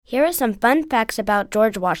Here are some fun facts about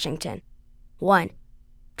George Washington. 1.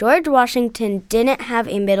 George Washington didn't have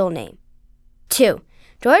a middle name. 2.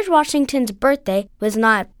 George Washington's birthday was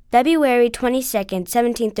not February 22nd,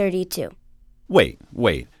 1732. Wait.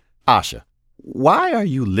 Asha, why are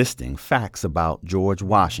you listing facts about George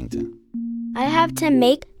Washington? I have to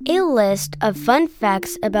make a list of fun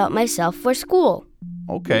facts about myself for school.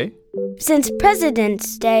 Okay. Since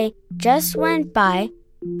President's Day just went by,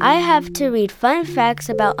 I have to read fun facts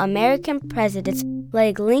about American presidents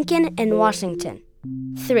like Lincoln and Washington.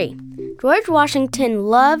 3. George Washington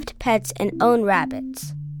loved pets and owned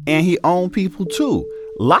rabbits. And he owned people too.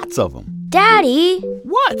 Lots of them. Daddy!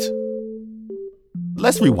 What?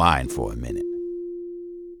 Let's rewind for a minute.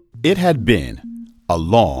 It had been a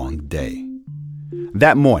long day.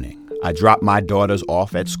 That morning, I dropped my daughters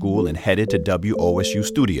off at school and headed to WOSU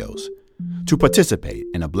Studios to participate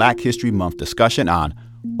in a Black History Month discussion on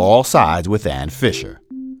All Sides with Ann Fisher,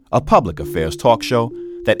 a public affairs talk show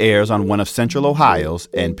that airs on one of Central Ohio's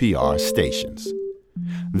NPR stations.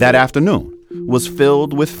 That afternoon was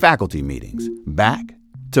filled with faculty meetings, back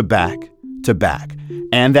to back to back,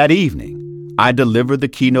 and that evening, I delivered the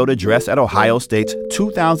keynote address at Ohio State's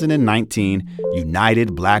 2019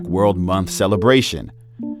 United Black World Month celebration,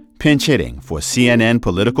 pinch hitting for CNN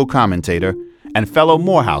political commentator and fellow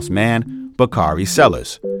Morehouse man Bakari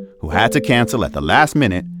Sellers, who had to cancel at the last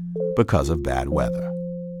minute because of bad weather.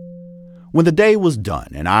 When the day was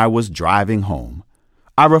done and I was driving home,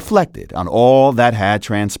 I reflected on all that had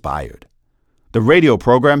transpired. The radio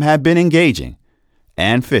program had been engaging.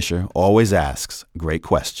 Ann Fisher always asks great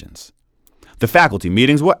questions. The faculty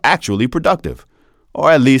meetings were actually productive, or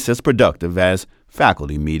at least as productive as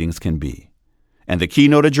faculty meetings can be. And the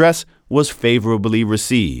keynote address was favorably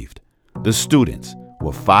received. The students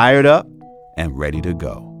were fired up and ready to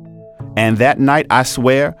go. And that night, I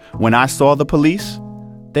swear, when I saw the police,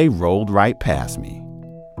 they rolled right past me.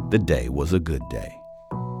 The day was a good day.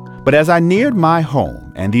 But as I neared my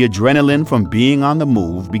home and the adrenaline from being on the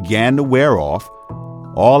move began to wear off,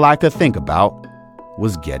 all I could think about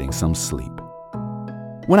was getting some sleep.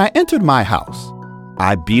 When I entered my house,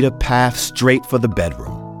 I beat a path straight for the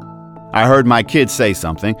bedroom. I heard my kids say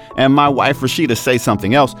something and my wife Rashida say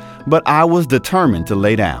something else, but I was determined to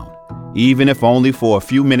lay down, even if only for a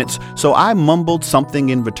few minutes, so I mumbled something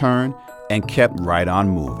in return and kept right on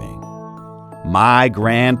moving. My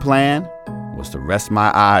grand plan was to rest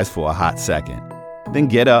my eyes for a hot second, then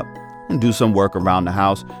get up and do some work around the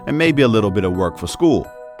house and maybe a little bit of work for school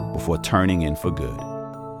before turning in for good.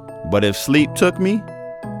 But if sleep took me,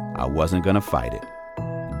 I wasn't going to fight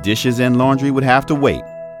it. Dishes and laundry would have to wait,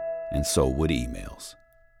 and so would emails.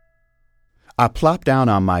 I plopped down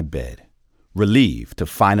on my bed, relieved to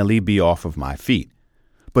finally be off of my feet.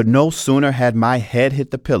 But no sooner had my head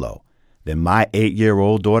hit the pillow than my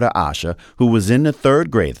 8-year-old daughter Asha, who was in the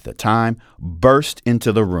 3rd grade at the time, burst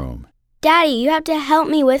into the room. Daddy, you have to help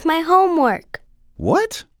me with my homework.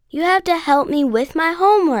 What? You have to help me with my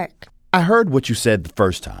homework. I heard what you said the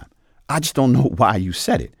first time. I just don't know why you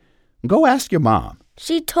said it. Go ask your mom.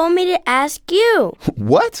 She told me to ask you.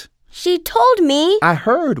 What? She told me. I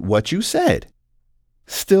heard what you said.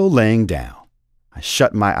 Still laying down, I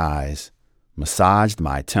shut my eyes, massaged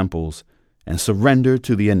my temples, and surrendered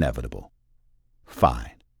to the inevitable.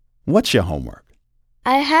 Fine. What's your homework?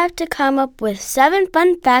 I have to come up with 7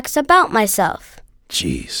 fun facts about myself.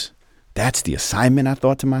 Jeez, that's the assignment, I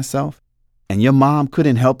thought to myself. And your mom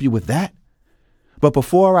couldn't help you with that? But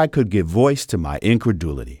before I could give voice to my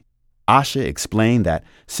incredulity, Asha explained that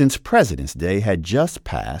since President's Day had just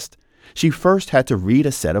passed, she first had to read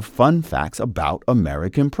a set of fun facts about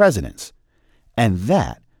American presidents. And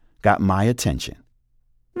that got my attention.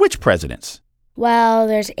 Which presidents? Well,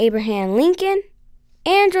 there's Abraham Lincoln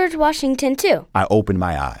and George Washington, too. I opened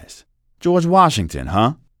my eyes. George Washington,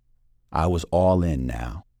 huh? I was all in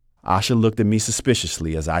now. Asha looked at me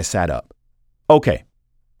suspiciously as I sat up. Okay,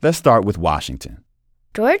 let's start with Washington.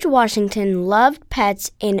 George Washington loved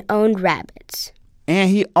pets and owned rabbits. And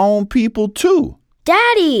he owned people, too.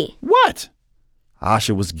 Daddy! What?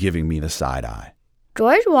 Asha was giving me the side eye.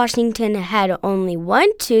 George Washington had only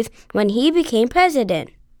one tooth when he became president.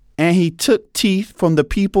 And he took teeth from the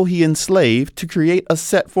people he enslaved to create a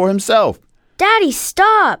set for himself. Daddy,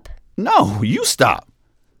 stop! No, you stop.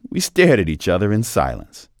 We stared at each other in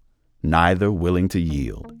silence, neither willing to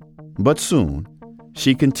yield. But soon,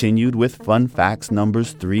 she continued with fun facts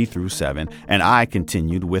numbers 3 through 7, and I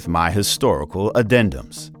continued with my historical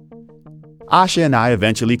addendums. Asha and I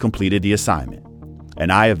eventually completed the assignment,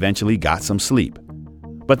 and I eventually got some sleep.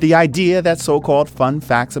 But the idea that so-called fun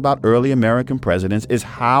facts about early American presidents is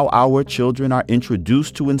how our children are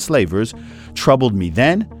introduced to enslavers troubled me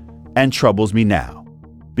then and troubles me now,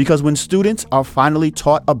 because when students are finally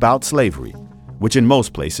taught about slavery, which in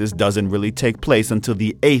most places doesn't really take place until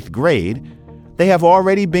the 8th grade, they have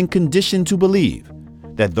already been conditioned to believe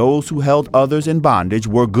that those who held others in bondage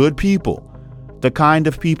were good people, the kind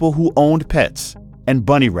of people who owned pets and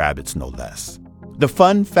bunny rabbits, no less. The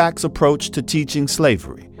fun facts approach to teaching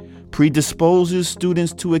slavery predisposes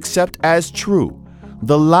students to accept as true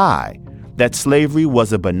the lie that slavery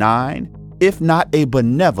was a benign, if not a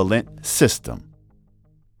benevolent, system.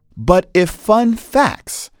 But if fun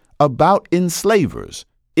facts about enslavers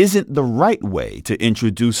isn't the right way to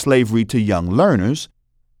introduce slavery to young learners,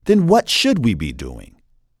 then what should we be doing?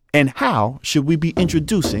 And how should we be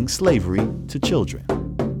introducing slavery to children?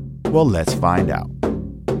 Well, let's find out.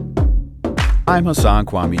 I'm Hassan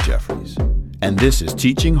Kwame Jeffries, and this is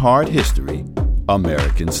Teaching Hard History,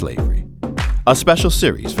 American Slavery, a special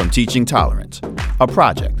series from Teaching Tolerance, a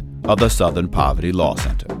project of the Southern Poverty Law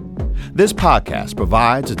Center. This podcast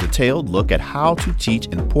provides a detailed look at how to teach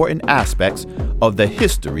important aspects of the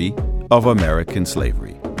history of American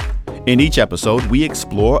slavery. In each episode, we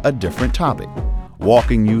explore a different topic,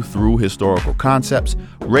 walking you through historical concepts,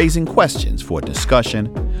 raising questions for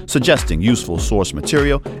discussion, suggesting useful source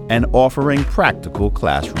material, and offering practical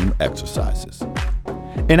classroom exercises.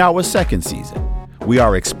 In our second season, we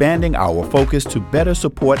are expanding our focus to better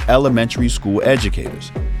support elementary school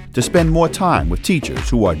educators, to spend more time with teachers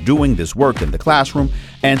who are doing this work in the classroom,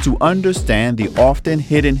 and to understand the often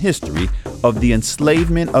hidden history of the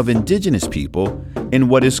enslavement of indigenous people in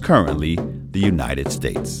what is currently the United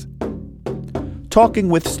States. Talking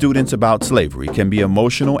with students about slavery can be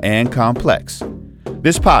emotional and complex.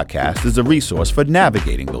 This podcast is a resource for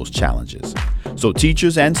navigating those challenges, so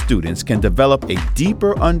teachers and students can develop a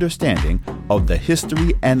deeper understanding of the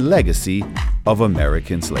history and legacy of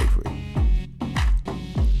American slavery.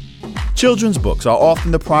 Children's books are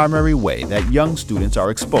often the primary way that young students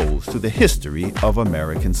are exposed to the history of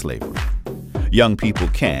American slavery. Young people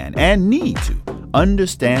can and need to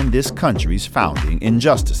understand this country's founding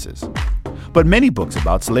injustices. But many books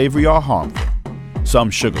about slavery are harmful.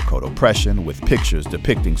 Some sugarcoat oppression with pictures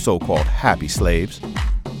depicting so-called happy slaves.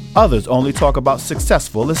 Others only talk about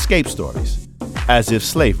successful escape stories, as if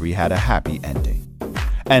slavery had a happy ending.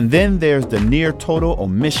 And then there's the near total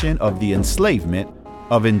omission of the enslavement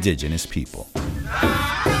of indigenous people.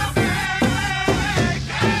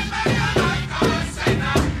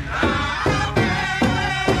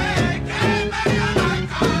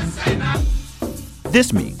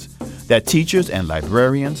 This means that teachers and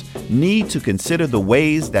librarians need to consider the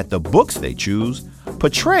ways that the books they choose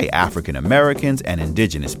portray African Americans and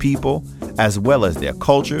indigenous people, as well as their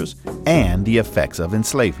cultures and the effects of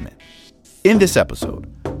enslavement. In this episode,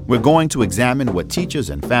 we're going to examine what teachers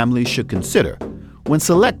and families should consider when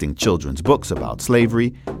selecting children's books about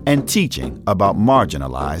slavery and teaching about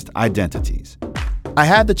marginalized identities. I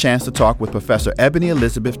had the chance to talk with Professor Ebony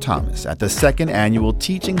Elizabeth Thomas at the second annual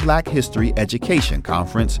Teaching Black History Education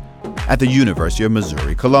Conference at the University of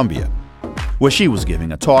Missouri-Columbia, where she was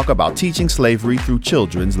giving a talk about teaching slavery through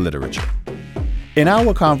children's literature. In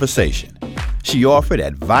our conversation, she offered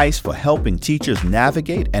advice for helping teachers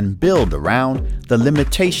navigate and build around the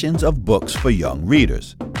limitations of books for young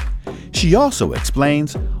readers. She also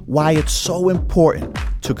explains why it's so important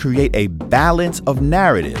to create a balance of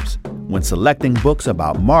narratives when selecting books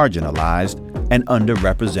about marginalized and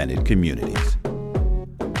underrepresented communities.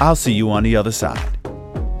 I'll see you on the other side.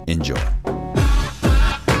 Enjoy.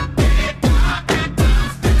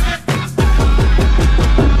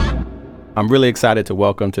 I'm really excited to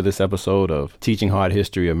welcome to this episode of Teaching Hard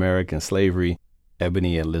History, American Slavery,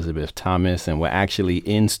 Ebony Elizabeth Thomas, and we're actually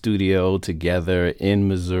in studio together in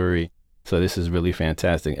Missouri. So this is really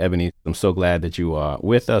fantastic. Ebony, I'm so glad that you are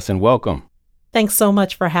with us, and welcome. Thanks so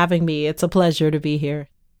much for having me. It's a pleasure to be here.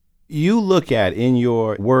 You look at, in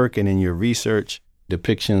your work and in your research,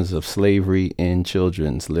 depictions of slavery in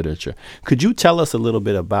children's literature. Could you tell us a little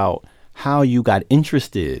bit about how you got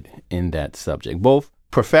interested in that subject, both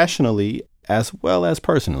professionally as well as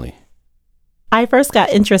personally? I first got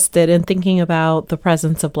interested in thinking about the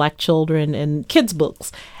presence of Black children in kids'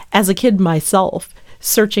 books as a kid myself,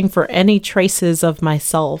 searching for any traces of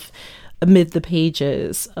myself amid the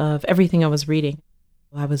pages of everything I was reading.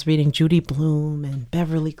 I was reading Judy Blume and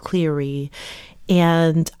Beverly Cleary,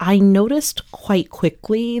 and I noticed quite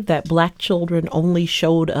quickly that Black children only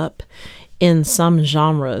showed up in some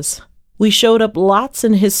genres. We showed up lots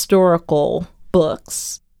in historical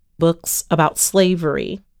books about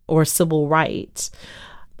slavery or civil rights,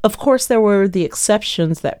 Of course, there were the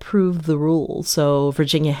exceptions that proved the rule. So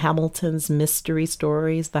Virginia Hamilton's mystery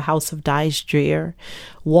stories, The House of Dyes Dreer,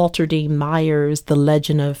 Walter Dean Myers' The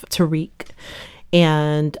Legend of Tariq.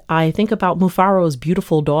 And I think about Mufaro's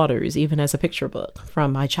Beautiful Daughters, even as a picture book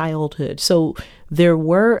from my childhood. So there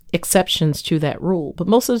were exceptions to that rule. But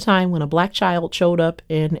most of the time when a Black child showed up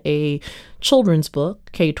in a children's book,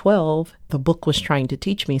 K-12, the book was trying to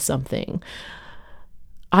teach me something.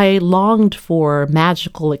 I longed for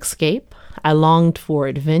magical escape. I longed for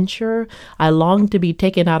adventure. I longed to be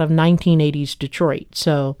taken out of 1980s Detroit.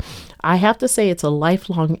 So I have to say it's a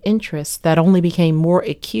lifelong interest that only became more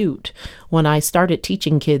acute when I started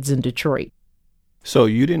teaching kids in Detroit. So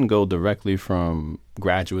you didn't go directly from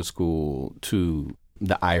graduate school to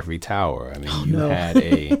the Ivory Tower. I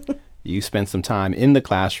mean, you spent some time in the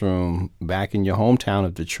classroom back in your hometown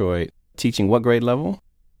of Detroit, teaching what grade level?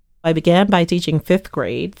 I began by teaching 5th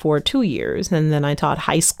grade for 2 years, and then I taught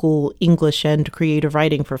high school English and creative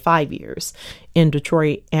writing for 5 years in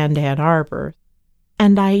Detroit and Ann Arbor.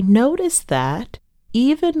 And I noticed that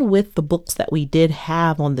even with the books that we did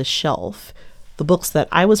have on the shelf, the books that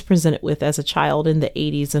I was presented with as a child in the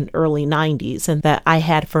 80s and early 90s, and that I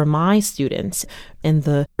had for my students in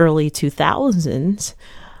the early 2000s,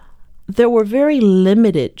 there were very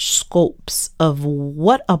limited scopes of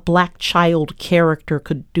what a Black child character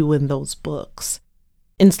could do in those books.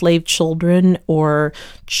 Enslaved children or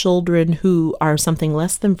children who are something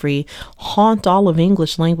less than free haunt all of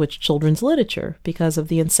English language children's literature because of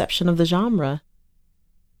the inception of the genre.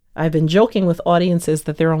 I've been joking with audiences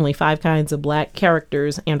that there are only 5 kinds of Black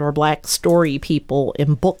characters and or Black story people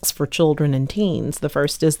in books for children and teens. The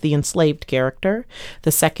first is the enslaved character.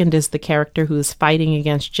 The second is the character who is fighting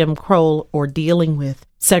against Jim Crow or dealing with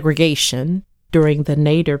segregation during the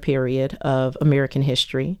Nader period of American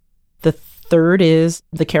history. The third is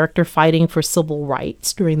the character fighting for civil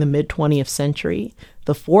rights during the mid-20th century.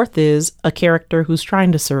 The fourth is a character who's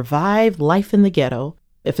trying to survive life in the ghetto.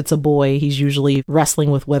 If it's a boy, he's usually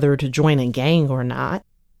wrestling with whether to join a gang or not.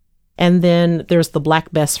 And then there's the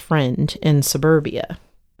Black best friend in suburbia.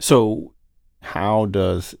 So how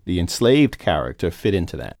does the enslaved character fit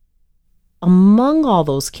into that? Among all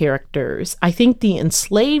those characters, I think the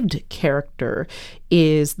enslaved character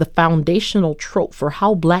is the foundational trope for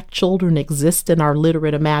how Black children exist in our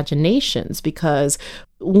literate imaginations, because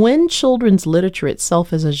when children's literature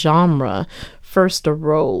itself as a genre first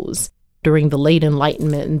arose, during the late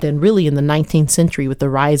Enlightenment and then really in the 19th century with the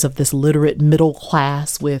rise of this literate middle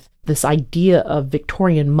class with this idea of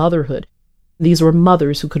Victorian motherhood. These were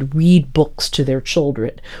mothers who could read books to their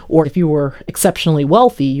children. Or if you were exceptionally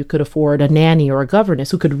wealthy, you could afford a nanny or a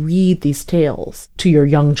governess who could read these tales to your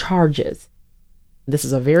young charges. This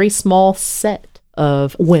is a very small set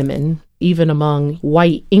of women, even among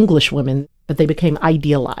white English women, that they became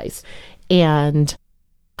idealized. And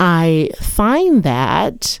I find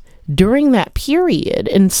that during that period,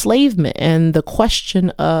 enslavement and the question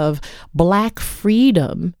of Black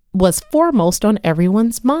freedom was foremost on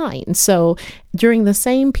everyone's mind. So during the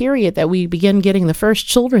same period that we began getting the first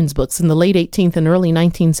children's books in the late 18th and early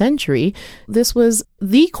 19th century, this was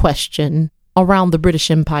the question around the British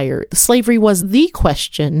Empire. Slavery was the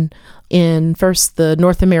question in first the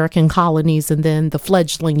North American colonies and then the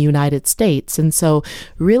fledgling United States. And so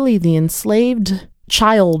really the enslaved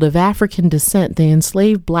child of African descent, the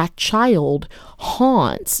enslaved Black child,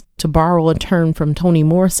 haunts, to borrow a term from Toni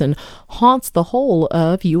Morrison, haunts the whole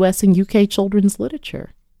of U.S. and U.K. children's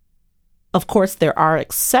literature. Of course, there are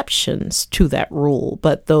exceptions to that rule,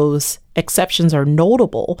 but those exceptions are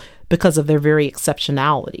notable because of their very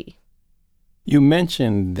exceptionality. You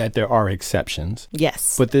mentioned that there are exceptions.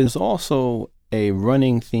 Yes. But there's also a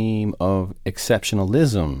running theme of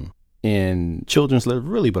exceptionalism in children's literature,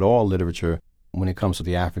 really, but all literature, when it comes to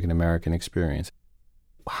the African American experience.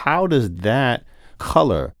 How does that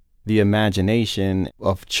color the imagination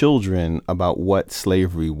of children about what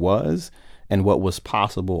slavery was and what was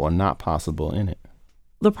possible or not possible in it?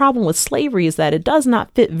 The problem with slavery is that it does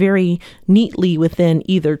not fit very neatly within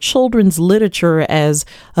either children's literature as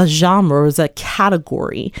a genre or as a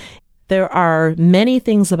category. There are many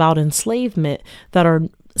things about enslavement that are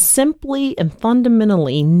simply and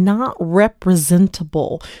fundamentally not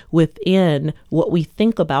representable within what we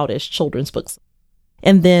think about as children's books.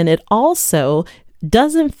 And then it also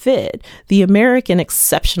doesn't fit the American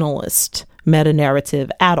exceptionalist meta-narrative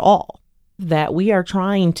at all that we are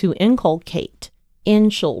trying to inculcate in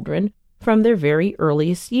children from their very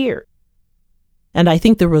earliest years. And I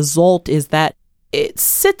think the result is that it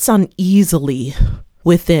sits uneasily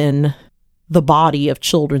within the body of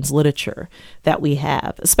children's literature that we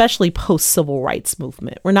have, especially post-civil rights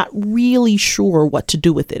movement. We're not really sure what to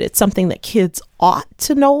do with it. It's something that kids ought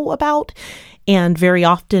to know about. And very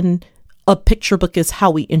often a picture book is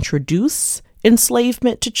how we introduce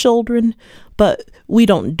enslavement to children, but we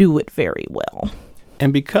don't do it very well.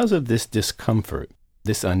 And because of this discomfort,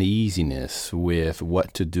 this uneasiness with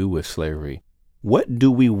what to do with slavery, what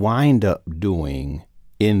do we wind up doing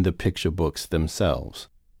in the picture books themselves?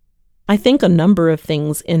 I think a number of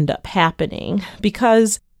things end up happening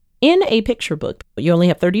because in a picture book, you only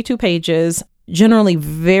have 32 pages, generally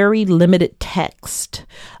very limited text.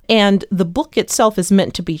 And the book itself is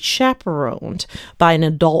meant to be chaperoned by an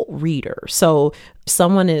adult reader. So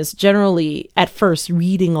someone is generally at first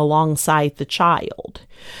reading alongside the child.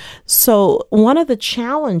 So one of the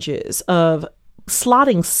challenges of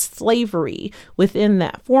slotting slavery within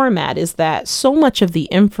that format is that so much of the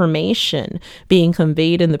information being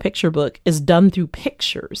conveyed in the picture book is done through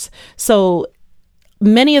pictures. So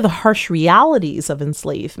many of the harsh realities of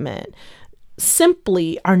enslavement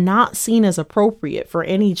simply are not seen as appropriate for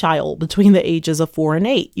any child between the ages of 4 and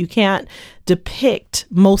 8. You can't depict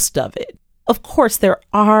most of it. Of course, there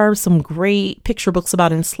are some great picture books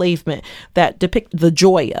about enslavement that depict the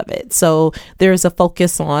joy of it. So there's a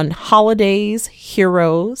focus on holidays,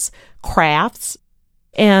 heroes, crafts,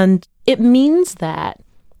 and it means that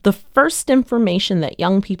the first information that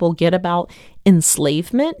young people get about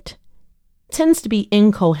enslavement tends to be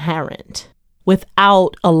incoherent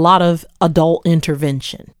without a lot of adult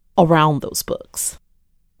intervention around those books.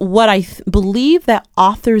 What I believe that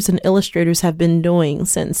authors and illustrators have been doing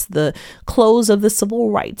since the close of the civil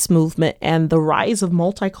rights movement and the rise of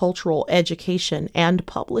multicultural education and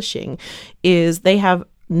publishing is they have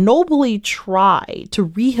nobly tried to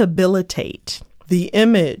rehabilitate the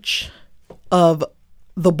image of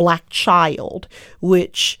the Black child,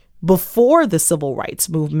 which before the civil rights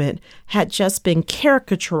movement had just been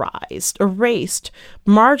caricaturized, erased,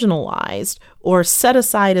 marginalized, or set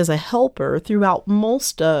aside as a helper throughout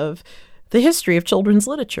most of the history of children's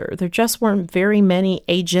literature. There just weren't very many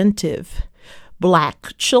agentive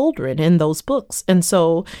Black children in those books. And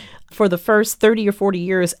so for the first 30 or 40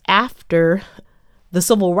 years after the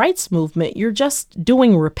civil rights movement, you're just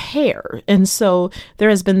doing repair. And so there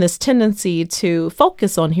has been this tendency to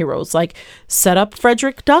focus on heroes, like set up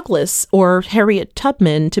Frederick Douglass or Harriet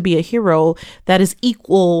Tubman to be a hero that is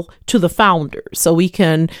equal to the founders. So we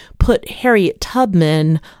can put Harriet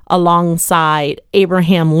Tubman alongside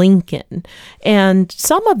Abraham Lincoln. And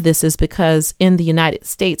some of this is because in the United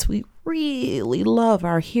States, we really love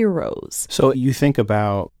our heroes. So you think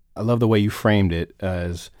about, I love the way you framed it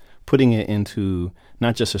as putting it into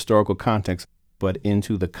not just historical context, but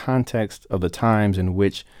into the context of the times in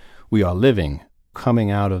which we are living, coming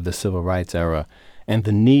out of the civil rights era, and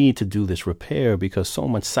the need to do this repair because so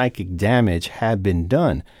much psychic damage had been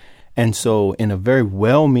done. And so in a very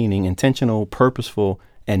well-meaning, intentional, purposeful,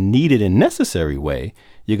 and needed and necessary way,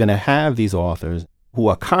 you're going to have these authors who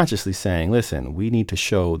are consciously saying, listen, we need to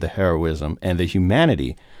show the heroism and the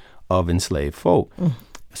humanity of enslaved folk.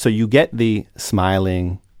 So you get the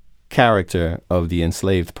smiling character of the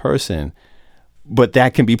enslaved person, but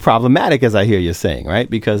that can be problematic, as I hear you saying, right?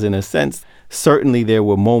 Because in a sense, certainly there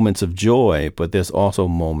were moments of joy, but there's also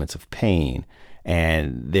moments of pain,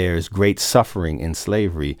 and there's great suffering in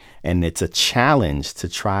slavery, and it's a challenge to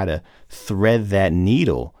try to thread that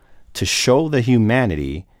needle to show the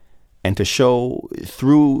humanity and to show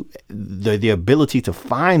through the ability to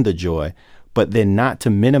find the joy, but then not to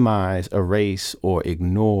minimize, erase, or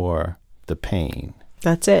ignore the pain.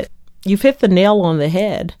 That's it. You've hit the nail on the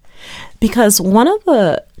head. Because one of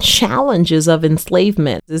the challenges of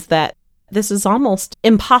enslavement is that this is almost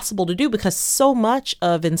impossible to do because so much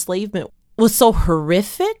of enslavement was so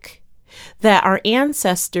horrific that our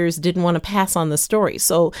ancestors didn't want to pass on the story.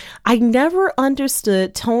 So I never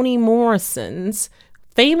understood Toni Morrison's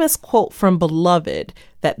famous quote from Beloved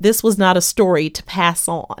that this was not a story to pass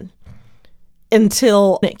on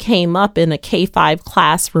until it came up in a K-5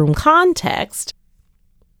 classroom context.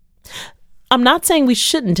 I'm not saying we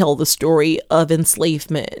shouldn't tell the story of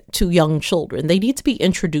enslavement to young children. They need to be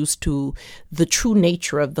introduced to the true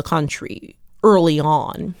nature of the country early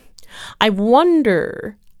on. I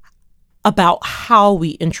wonder about how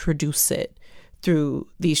we introduce it through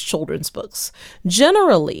these children's books.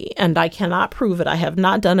 Generally, and I cannot prove it, I have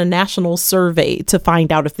not done a national survey to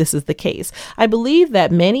find out if this is the case. I believe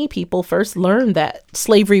that many people first learned that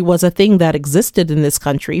slavery was a thing that existed in this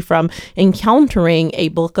country from encountering a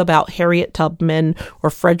book about Harriet Tubman or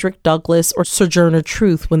Frederick Douglass or Sojourner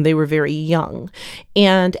Truth when they were very young.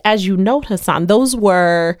 And as you note, Hassan, those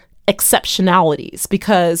were exceptionalities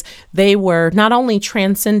because they were not only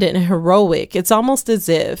transcendent and heroic, it's almost as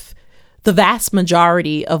if the vast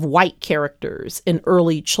majority of white characters in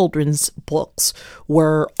early children's books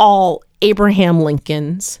were all Abraham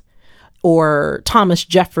Lincolns or Thomas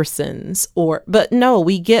Jeffersons, but no,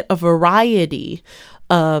 we get a variety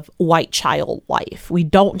of white child life. We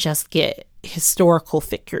don't just get historical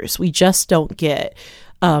figures. We just don't get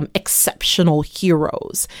exceptional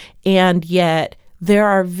heroes. And yet there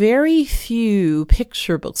are very few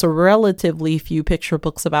picture books, or relatively few picture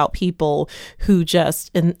books, about people who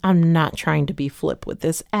just, and I'm not trying to be flip with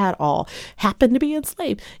this at all, happen to be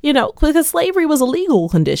enslaved, because slavery was a legal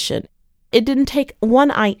condition. It didn't take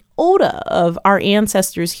one iota of our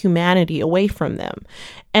ancestors' humanity away from them.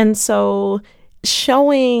 And so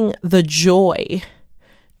showing the joy,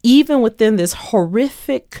 even within this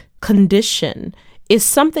horrific condition, is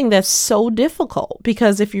something that's so difficult,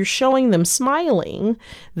 because if you're showing them smiling,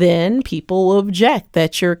 then people will object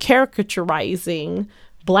that you're caricaturizing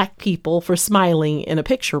Black people for smiling in a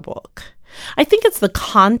picture book. I think it's the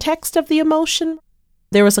context of the emotion.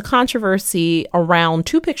 There was a controversy around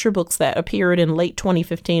two picture books that appeared in late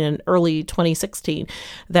 2015 and early 2016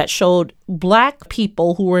 that showed Black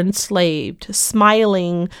people who were enslaved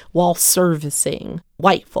smiling while servicing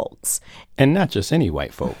white folks. And not just any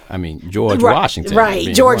white folk. I mean, George Washington.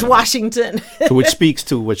 Right, George Washington. Which speaks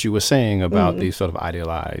to what you were saying about these sort of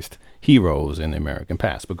idealized heroes in the American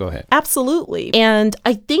past. But go ahead. Absolutely. And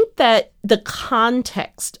I think that the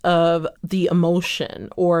context of the emotion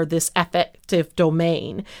or this affective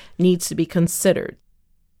domain needs to be considered.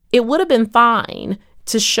 It would have been fine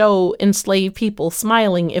to show enslaved people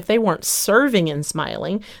smiling if they weren't serving and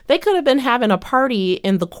smiling. They could have been having a party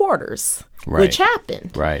in the quarters, which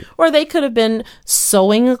happened. Right. Or they could have been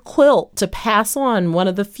sewing a quilt to pass on, one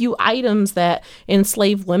of the few items that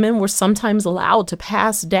enslaved women were sometimes allowed to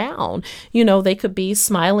pass down. They could be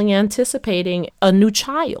smiling, anticipating a new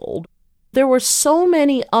child. There were so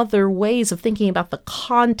many other ways of thinking about the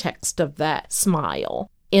context of that smile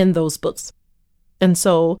in those books. And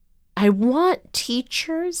so I want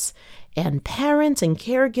teachers and parents and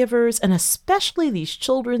caregivers, and especially these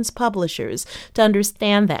children's publishers, to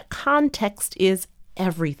understand that context is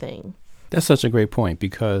everything. That's such a great point,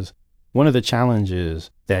 because one of the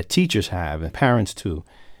challenges that teachers have, and parents too,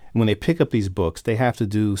 when they pick up these books, they have to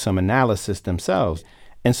do some analysis themselves.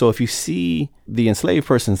 And so if you see the enslaved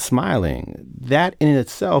person smiling, that in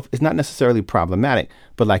itself is not necessarily problematic.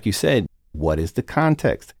 But like you said, what is the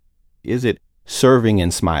context? Is it serving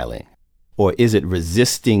and smiling? Or is it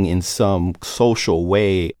resisting in some social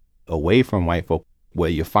way away from white folk, where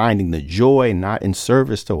you're finding the joy not in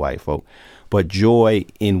service to white folk, but joy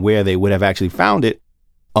in where they would have actually found it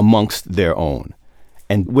amongst their own?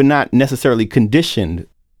 And we're not necessarily conditioned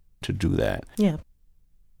to do that. Yeah.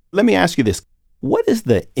 Let me ask you this. What is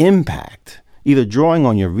the impact, either drawing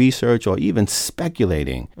on your research or even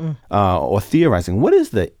speculating or theorizing, what is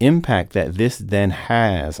the impact that this then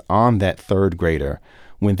has on that third grader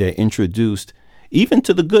when they're introduced even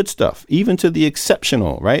to the good stuff, even to the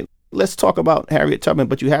exceptional, right? Let's talk about Harriet Tubman,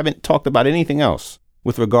 but you haven't talked about anything else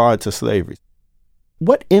with regard to slavery.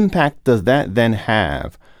 What impact does that then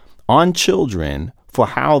have on children for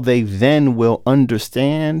how they then will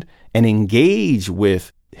understand and engage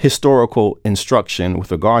with historical instruction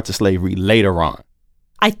with regard to slavery later on?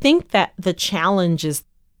 I think that the challenge is,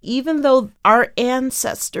 even though our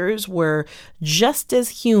ancestors were just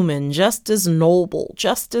as human, just as noble,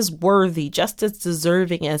 just as worthy, just as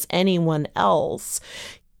deserving as anyone else,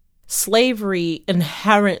 slavery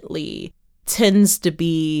inherently tends to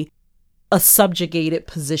be a subjugated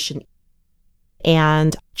position.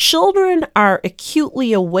 And children are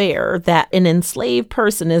acutely aware that an enslaved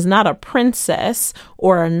person is not a princess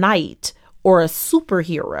or a knight or a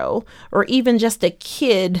superhero or even just a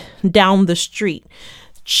kid down the street.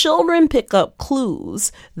 Children pick up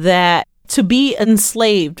clues that to be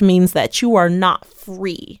enslaved means that you are not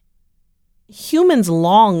free. Humans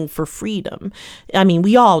long for freedom. I mean,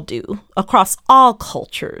 we all do, across all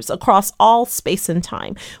cultures, across all space and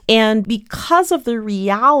time. And because of the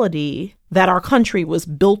reality that our country was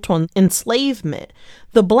built on enslavement,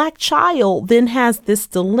 the Black child then has this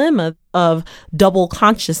dilemma of double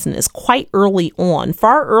consciousness quite early on,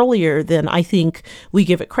 far earlier than I think we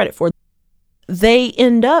give it credit for. They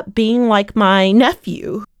end up being like my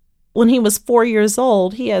nephew. When he was 4 years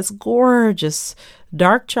old, he has gorgeous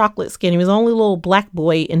dark chocolate skin. He was the only little Black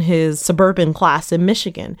boy in his suburban class in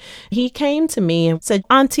Michigan. He came to me and said,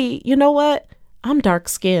 "Auntie, you know what? I'm dark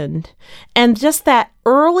skinned." And just that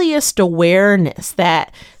earliest awareness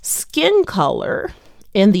that skin color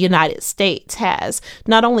in the United States has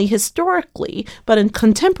not only historically, but in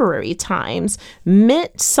contemporary times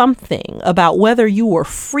meant something about whether you were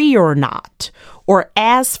free or not, or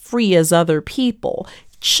as free as other people.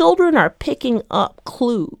 Children are picking up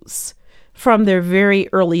clues from their very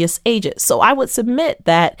earliest ages. So I would submit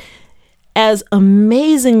that as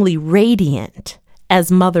amazingly radiant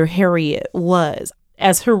as Mother Harriet was,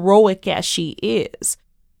 as heroic as she is,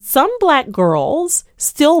 some Black girls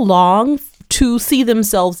still long to see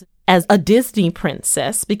themselves as a Disney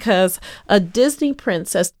princess, because a Disney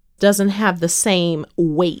princess doesn't have the same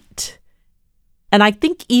weight. And I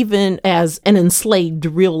think even as an enslaved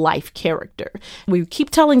real life character, we keep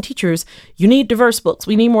telling teachers, you need diverse books.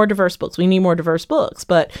 We need more diverse books. We need more diverse books.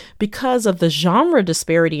 But because of the genre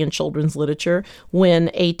disparity in children's literature,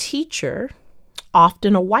 when a teacher,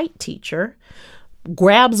 often a white teacher,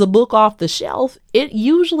 grabs a book off the shelf, it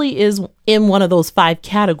usually is in one of those 5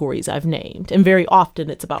 categories I've named. And very often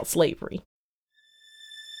it's about slavery.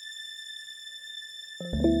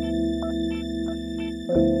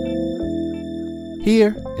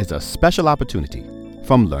 Here is a special opportunity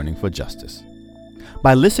from Learning for Justice.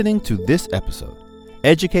 By listening to this episode,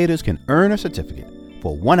 educators can earn a certificate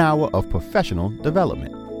for 1 hour of professional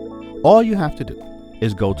development. All you have to do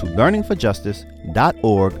is go to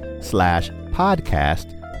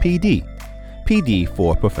learningforjustice.org/podcast PD. PD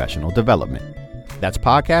for professional development. That's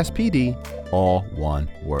podcast PD, all one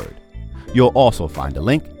word. You'll also find a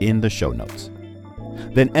link in the show notes.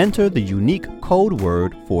 Then enter the unique code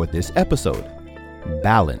word for this episode,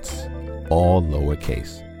 balance, all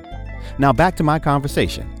lowercase. Now back to my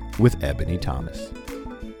conversation with Ebony Thomas.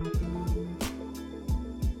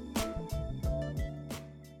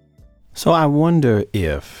 So I wonder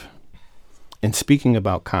if, in speaking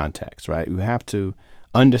about context, right, you have to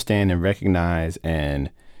understand and recognize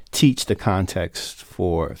and teach the context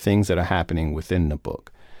for things that are happening within the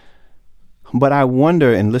book. But I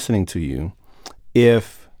wonder, in listening to you,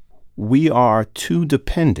 if we are too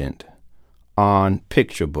dependent on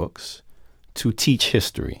picture books to teach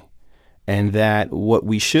history, and that what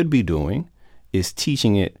we should be doing is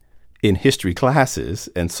teaching it in history classes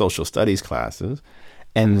and social studies classes,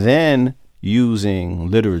 and then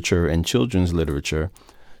using literature and children's literature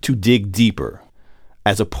to dig deeper,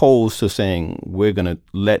 as opposed to saying we're going to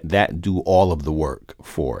let that do all of the work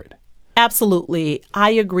for it. Absolutely. I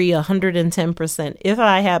agree 110%. If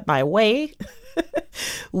I had my way,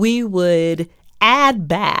 we would add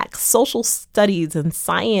back social studies and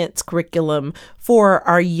science curriculum for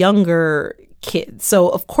our younger kids. So,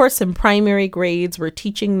 of course, in primary grades, we're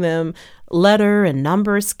teaching them letter and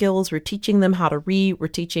number skills. We're teaching them how to read. We're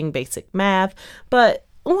teaching basic math. But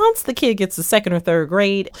once the kid gets to 2nd or 3rd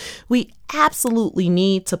grade, we absolutely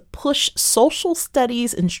need to push social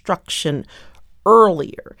studies instruction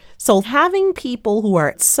earlier. So having people who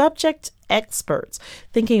are subject experts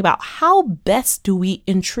thinking about how best do we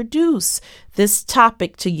introduce this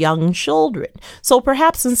topic to young children. So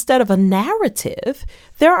perhaps instead of a narrative,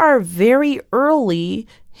 there are very early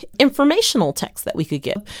informational texts that we could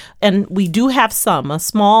give. And we do have a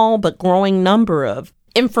small but growing number of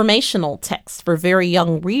informational texts for very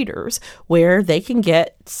young readers where they can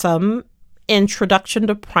get some introduction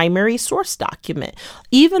to primary source document,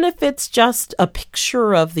 even if it's just a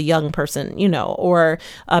picture of the young person, or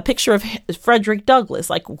a picture of Frederick Douglass,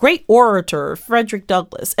 like great orator Frederick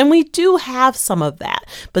Douglass. And we do have some of that,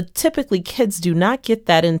 but typically kids do not get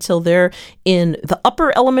that until they're in the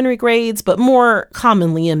upper elementary grades, but more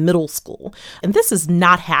commonly in middle school. And this is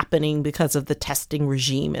not happening because of the testing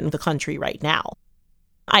regime in the country right now.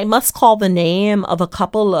 I must call the name of a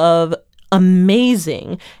couple of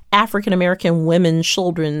amazing African-American women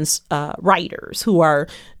children's writers who are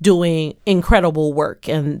doing incredible work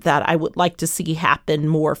and that I would like to see happen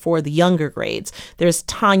more for the younger grades. There's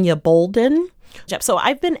Tanya Bolden. So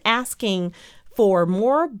I've been asking for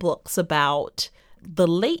more books about the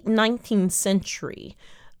late 19th century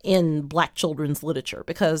in Black children's literature,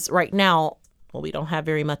 because right now, we don't have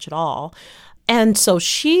very much at all. And so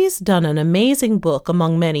she's done an amazing book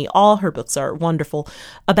among many. All her books are wonderful,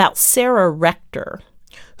 about Sarah Rector,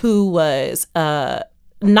 who was a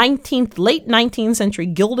late 19th century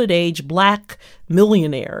Gilded Age Black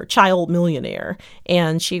millionaire, child millionaire.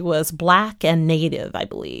 And she was Black and Native, I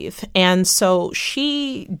believe. And so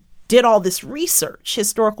she did all this research,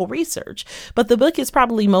 historical research, but the book is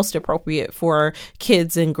probably most appropriate for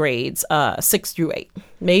kids in grades 6 through 8,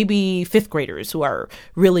 maybe 5th graders who are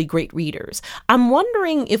really great readers. I'm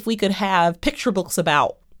wondering if we could have picture books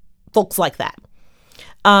about folks like that,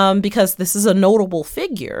 because this is a notable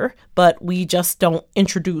figure, but we just don't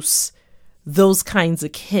introduce those kinds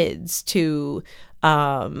of kids to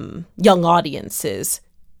young audiences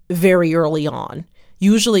very early on.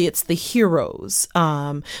 Usually it's the heroes.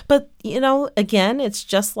 But, again, it's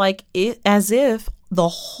just like as if the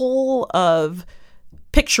whole of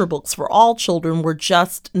picture books for all children were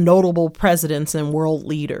just notable presidents and world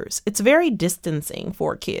leaders. It's very distancing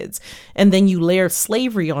for kids. And then you layer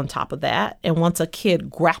slavery on top of that. And once a kid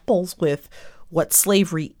grapples with what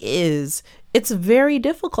slavery is, it's very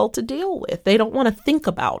difficult to deal with. They don't want to think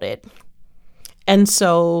about it. And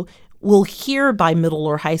so we'll hear by middle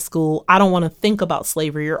or high school, I don't want to think about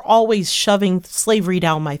slavery. You're always shoving slavery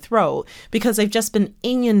down my throat, because they've just been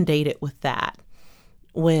inundated with that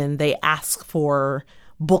when they ask for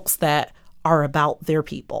books that are about their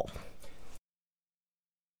people.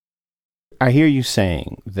 I hear you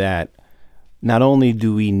saying that not only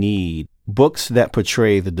do we need books that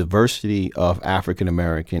portray the diversity of African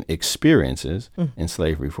American experiences in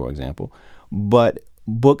slavery, for example, but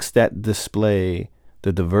books that display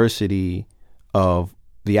the diversity of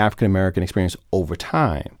the African American experience over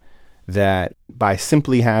time. That by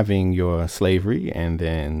simply having your slavery and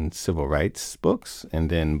then civil rights books and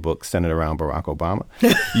then books centered around Barack Obama,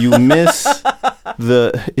 you miss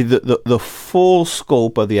the full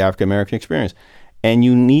scope of the African American experience. And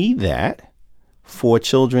you need that for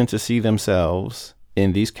children to see themselves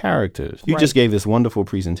in these characters. You just gave this wonderful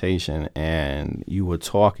presentation, and you were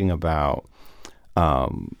talking about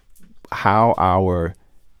how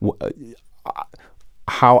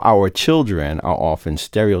our children are often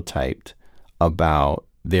stereotyped about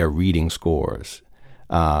their reading scores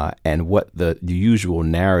and what the usual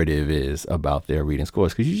narrative is about their reading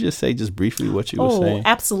scores. Could you just say briefly what you were saying?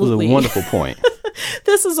 Absolutely. It was a wonderful point.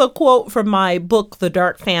 This is a quote from my book, The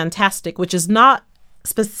Dark Fantastic, which is not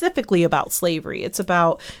specifically about slavery. It's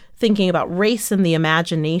about thinking about race and the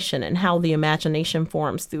imagination and how the imagination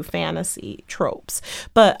forms through fantasy tropes.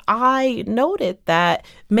 But I noted that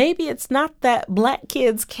maybe it's not that Black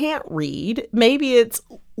kids can't read. Maybe it's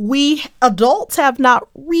we adults have not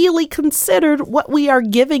really considered what we are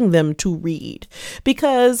giving them to read.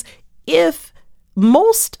 Because if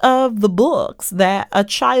most of the books that a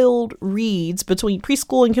child reads between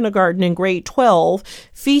preschool and kindergarten and grade 12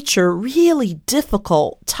 feature really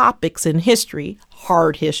difficult topics in history,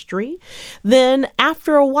 hard history, then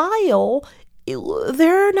after a while,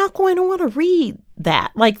 they're not going to want to read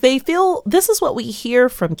that. Like, they feel, this is what we hear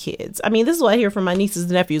from kids. I mean, this is what I hear from my nieces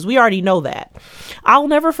and nephews. We already know that. I'll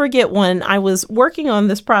never forget when I was working on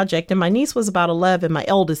this project and my niece was about 11, my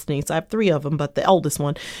eldest niece. I have 3 of them, but the eldest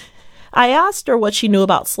one. I asked her what she knew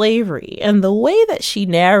about slavery, and the way that she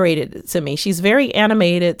narrated it to me, she's very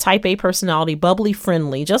animated, type A personality, bubbly,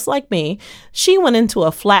 friendly, just like me. She went into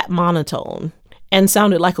a flat monotone and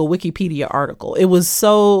sounded like a Wikipedia article. It was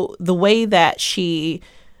so, the way that she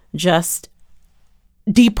just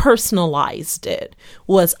depersonalized it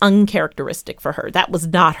was uncharacteristic for her. That was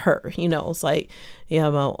not her. It's like,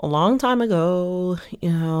 well, a long time ago,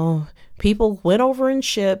 people went over in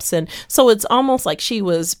ships. And so it's almost like she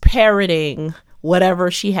was parroting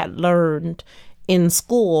whatever she had learned in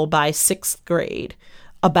school by 6th grade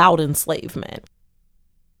about enslavement.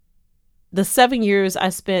 The 7 years I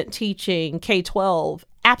spent teaching K-12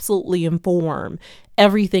 absolutely inform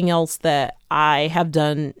everything else that I have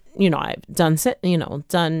done, I've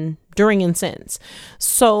done during and since.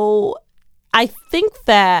 So I think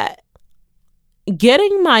that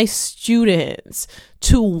getting my students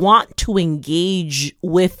to want to engage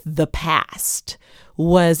with the past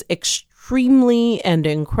was extremely and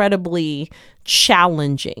incredibly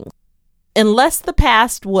challenging. Unless the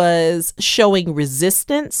past was showing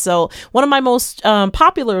resistance. So one of my most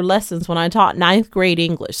popular lessons when I taught 9th grade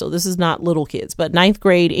English, so this is not little kids, but 9th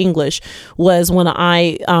grade English was when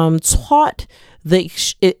I taught the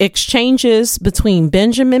exchanges between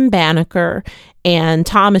Benjamin Banneker and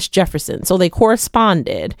Thomas Jefferson. So they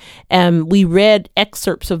corresponded, and we read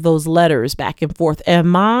excerpts of those letters back and forth. And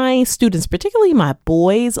my students, particularly my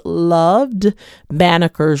boys, loved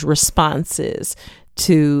Banneker's responses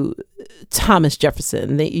to Thomas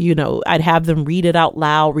Jefferson. I'd have them read it out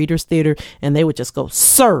loud, Reader's Theater, and they would just go,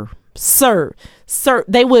 sir, sir, sir.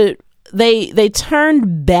 They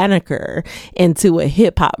turned Banneker into a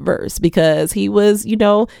hip hop verse because he was,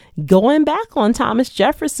 going back on Thomas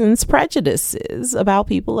Jefferson's prejudices about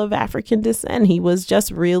people of African descent. He was just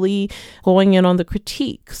really going in on the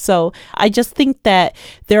critique. So I just think that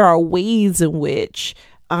there are ways in which,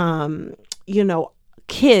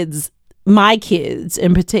 kids, my kids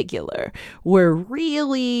in particular, were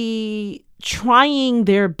really trying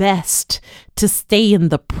their best to stay in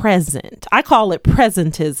the present. I call it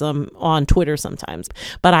presentism on Twitter sometimes,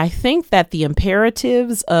 but I think that the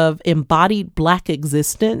imperatives of embodied Black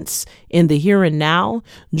existence in the here and now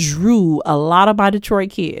drew a lot of my Detroit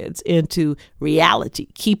kids into reality,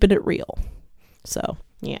 keeping it real. So,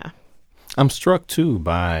 yeah. I'm struck too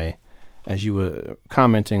by, as you were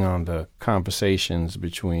commenting on the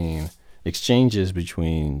exchanges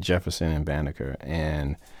between Jefferson and Banneker,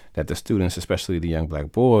 and that the students, especially the young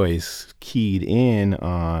Black boys, keyed in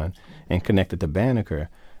on and connected to Banneker.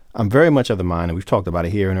 I'm very much of the mind, and we've talked about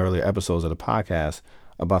it here in earlier episodes of the podcast,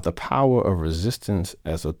 about the power of resistance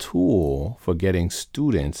as a tool for getting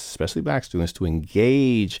students, especially Black students, to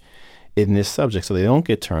engage in this subject so they don't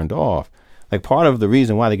get turned off. Like, part of the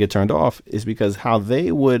reason why they get turned off is because how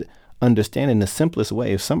they would understand in the simplest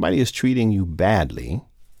way, if somebody is treating you badly,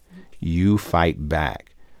 you fight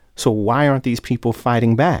back. So why aren't these people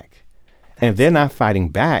fighting back? And if they're not fighting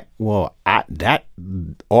back, well, I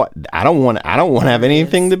don't want to have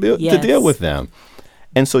anything to deal with them.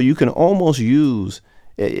 And so you can almost use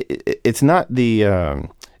it's not the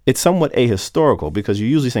it's somewhat ahistorical, because you're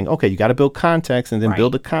usually saying, okay, you got to build context and then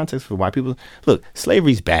build a context for why people look.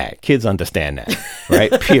 Slavery's bad. Kids understand that,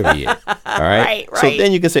 right? Period. All right? Right. So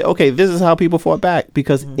then you can say, okay, this is how people fought back,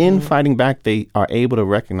 because in fighting back, they are able to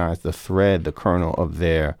recognize the thread, the kernel of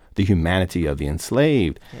the humanity of the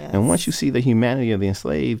enslaved. Yes. And once you see the humanity of the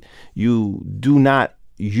enslaved, you do not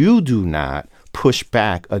push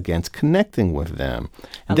back against connecting with them.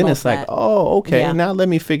 And then it's like, oh, okay, now let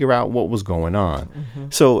me figure out what was going on. Mm-hmm.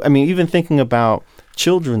 So, I mean, even thinking about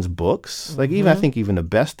children's books, like I think even the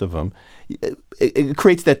best of them, it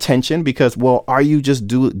creates that tension because, well, are you just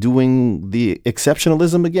doing the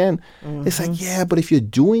exceptionalism again? Mm-hmm. It's like, yeah, but if you're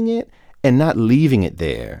doing it and not leaving it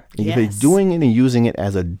there, if you're doing it and using it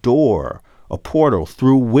as a door, a portal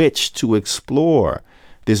through which to explore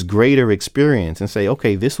this greater experience and say,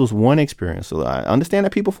 okay, this was one experience. So I understand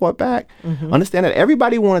that people fought back. Mm-hmm. Understand that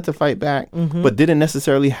everybody wanted to fight back, but didn't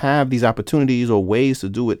necessarily have these opportunities or ways to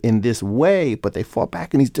do it in this way, but they fought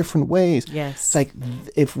back in these different ways. Yes. It's like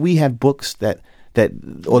if we had books that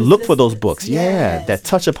or look for those books, that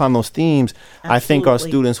touch upon those themes, absolutely. I think our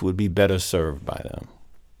students would be better served by them.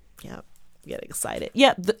 Yeah, get excited.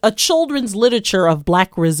 Yeah, a children's literature of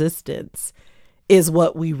Black resistance is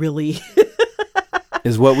what we really...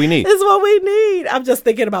 Is what we need. Is what we need. I'm just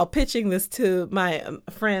thinking about pitching this to my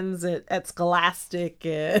friends at Scholastic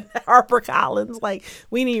and HarperCollins. Like,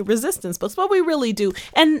 we need resistance books, but we really do.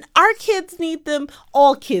 And our kids need them.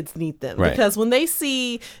 All kids need them. Right. Because when they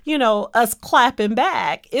see, us clapping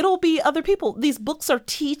back, it'll be other people. These books are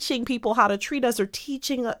teaching people how to treat us, or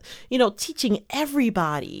teaching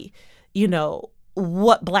everybody,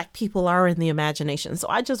 what Black people are in the imagination. So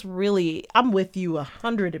I'm with you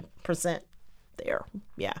 100%. There.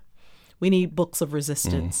 Yeah. We need books of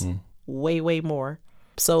resistance. Mm-hmm. Way, way more.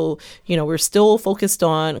 So, we're still focused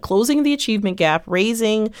on closing the achievement gap,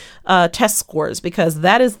 raising test scores, because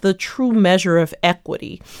that is the true measure of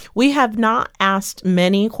equity. We have not asked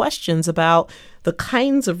many questions about the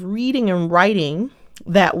kinds of reading and writing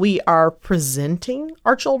that we are presenting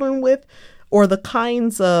our children with, or the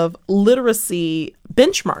kinds of literacy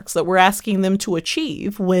benchmarks that we're asking them to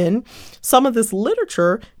achieve, when some of this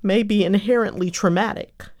literature may be inherently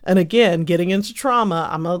traumatic. And again, getting into trauma,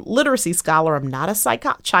 I'm a literacy scholar. I'm not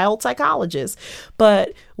a child psychologist.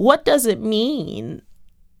 But what does it mean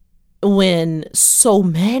when so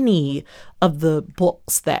many of the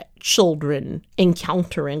books that children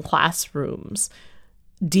encounter in classrooms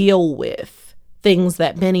deal with things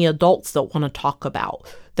that many adults don't want to talk about,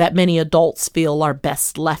 that many adults feel are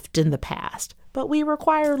best left in the past, but we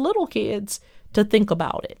require little kids to think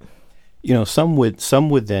about it? Some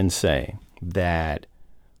would then say that,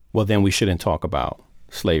 well, then we shouldn't talk about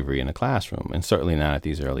slavery in the classroom, and certainly not at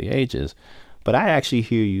these early ages. But I actually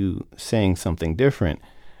hear you saying something different.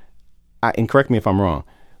 And correct me if I'm wrong,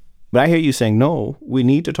 but I hear you saying, no, we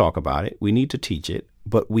need to talk about it. We need to teach it,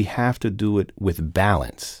 but we have to do it with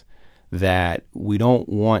balance. That we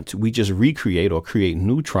just recreate or create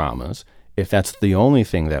new traumas, if that's the only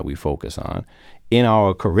thing that we focus on. In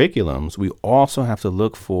our curriculums, we also have to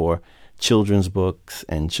look for children's books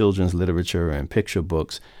and children's literature and picture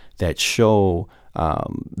books that show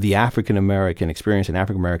the African American experience and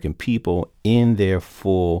African American people in their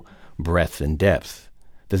full breadth and depth.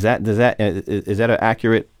 Is that an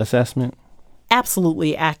accurate assessment?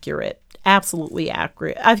 Absolutely accurate. Absolutely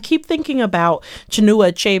accurate. I keep thinking about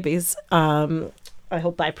Chinua Achebe's I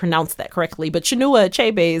hope I pronounced that correctly, but Chinua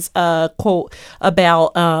Achebe's quote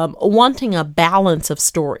about wanting a balance of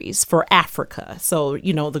stories for Africa. So,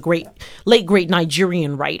 the late great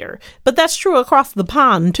Nigerian writer. But that's true across the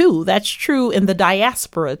pond, too. That's true in the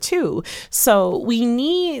diaspora, too. So we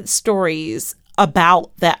need stories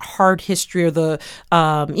about that hard history, or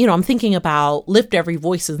I'm thinking about Lift Every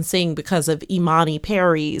Voice and Sing because of Imani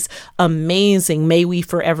Perry's amazing May We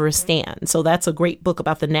Forever Stand. So that's a great book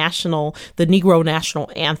about the Negro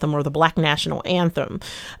national anthem, or the Black national anthem,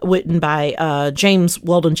 written by James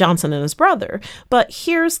Weldon Johnson and his brother. But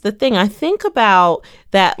here's the thing. I think about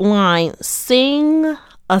that line, sing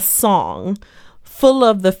a song full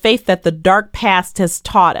of the faith that the dark past has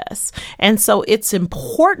taught us. And so it's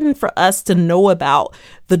important for us to know about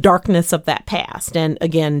the darkness of that past. And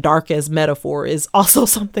again, dark as metaphor is also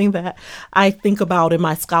something that I think about in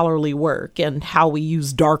my scholarly work and how we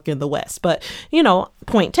use dark in the West. But,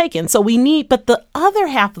 point taken. So but the other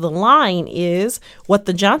half of the line is what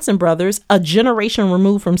the Johnson brothers, a generation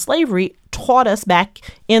removed from slavery, taught us back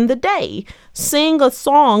in the day. Sing a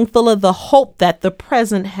song full of the hope that the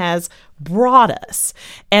present has brought us.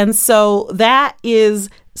 And so that is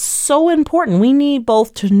so important. We need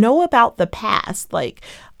both to know about the past. Like,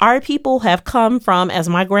 our people have come from, as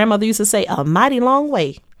my grandmother used to say, a mighty long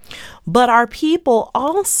way. But our people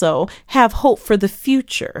also have hope for the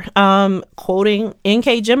future. Quoting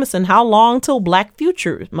N.K. Jemisin, how long till Black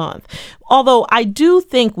Future Month? Although I do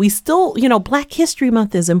think we still, Black History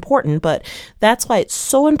Month is important, but that's why it's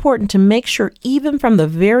so important to make sure, even from the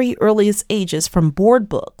very earliest ages, from board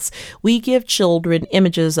books, we give children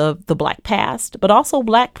images of the Black past, but also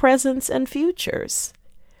Black presents and futures,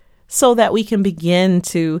 so that we can begin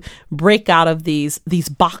to break out of these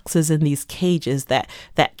boxes and these cages that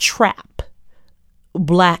trap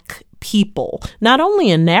Black people, not only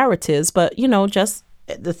in narratives, but, just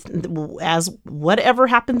as whatever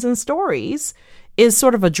happens in stories is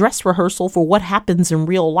sort of a dress rehearsal for what happens in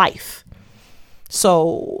real life.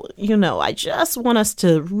 So, I just want us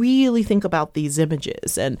to really think about these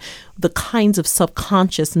images and the kinds of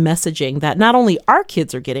subconscious messaging that not only our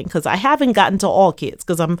kids are getting, because I haven't gotten to all kids,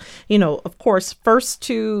 because I'm, of course, first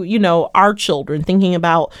to, our children, thinking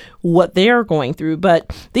about what they're going through.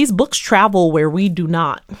 But these books travel where we do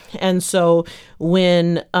not. And so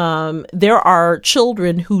when there are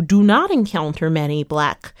children who do not encounter many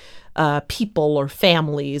Black people or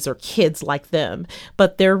families or kids like them,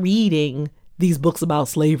 but they're reading these books about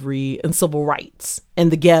slavery and civil rights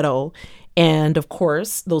and the ghetto. And of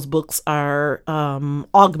course, those books are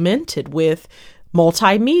augmented with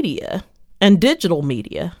multimedia and digital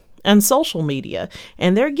media and social media.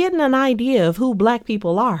 And they're getting an idea of who Black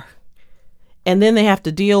people are. And then they have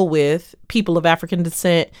to deal with people of African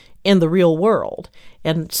descent in the real world.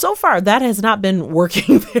 And so far, that has not been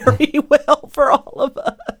working very well for all of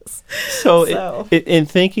us. So in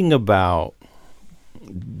thinking about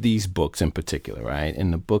these books in particular, right,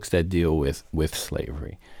 and the books that deal with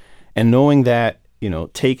slavery, and knowing that,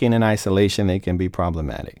 taken in isolation, they can be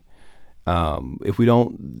problematic. If we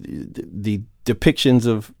don't, the depictions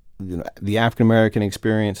of the African American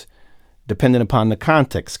experience, dependent upon the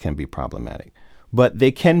context, can be problematic. But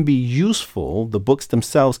they can be useful. The books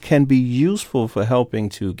themselves can be useful for helping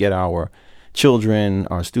to get our children,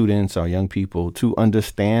 our students, our young people to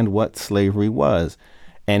understand what slavery was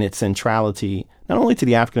and its centrality, not only to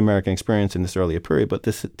the African American experience in this earlier period, but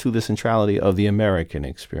to the centrality of the American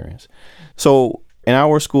experience. So in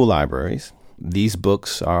our school libraries, these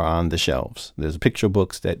books are on the shelves. There's picture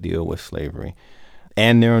books that deal with slavery,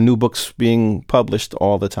 and there are new books being published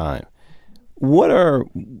all the time. What are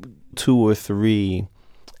 2 or 3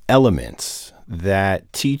 elements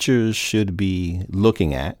that teachers should be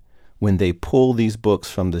looking at when they pull these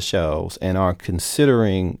books from the shelves and are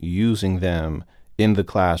considering using them in the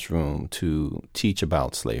classroom to teach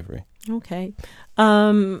about slavery? Okay.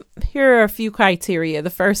 Here are a few criteria.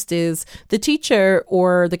 The first is the teacher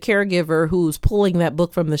or the caregiver who's pulling that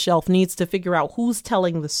book from the shelf needs to figure out who's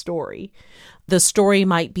telling the story. The story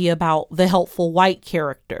might be about the helpful white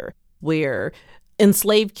character, where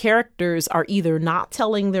enslaved characters are either not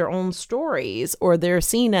telling their own stories or they're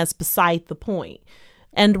seen as beside the point.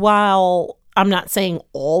 And while I'm not saying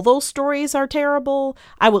all those stories are terrible,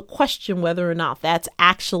 I would question whether or not that's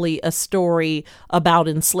actually a story about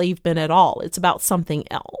enslavement at all. It's about something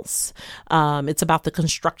else. It's about the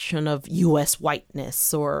construction of U.S.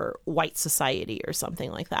 whiteness or white society or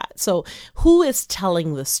something like that. So who is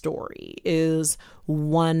telling the story is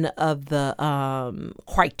one of the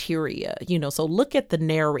criteria, so look at the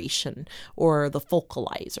narration or the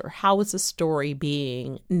focalizer. How is the story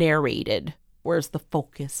being narrated? Where's the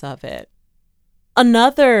focus of it?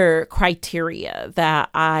 Another criteria that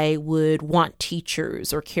I would want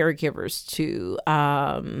teachers or caregivers to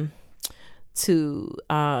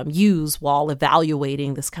use while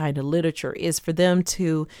evaluating this kind of literature is for them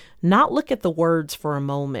to not look at the words for a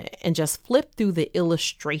moment and just flip through the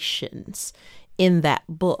illustrations in that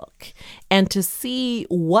book and to see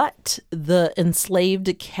what the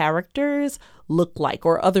enslaved characters look like,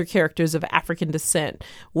 or other characters of African descent.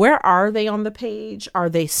 Where are they on the page? Are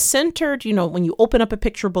they centered? You know, when you open up a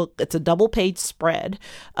picture book, it's a double page spread.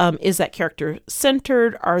 Is that character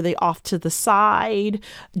centered? Are they off to the side?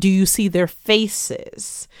 Do you see their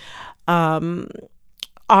faces? Are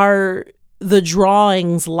the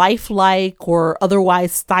drawings lifelike or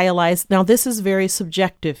otherwise stylized? Now, this is very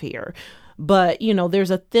subjective here, but, you know,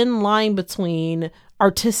 there's a thin line between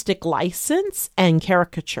artistic license and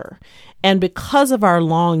caricature. And because of our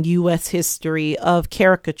long U.S. history of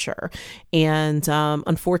caricature and,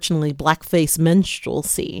 unfortunately, blackface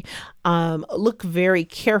minstrelsy, look very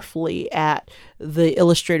carefully at the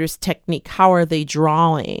illustrator's technique. How are they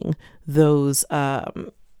drawing those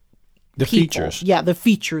the people? Features? Yeah, the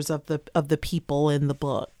features of the people in the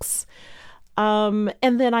books. And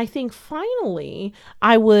then I think finally,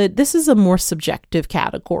 this is a more subjective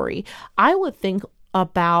category. I would think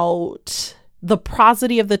about the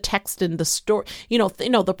prosody of the text and the story,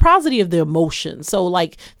 the prosody of the emotions. So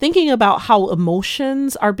like thinking about how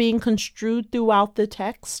emotions are being construed throughout the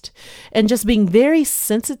text and just being very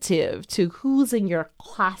sensitive to who's in your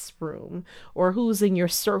classroom or who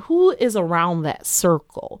is around that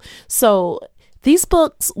circle. So these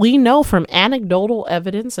books, we know from anecdotal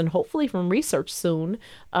evidence and hopefully from research soon,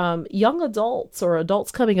 young adults or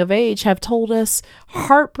adults coming of age have told us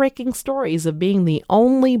heartbreaking stories of being the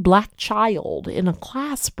only Black child in a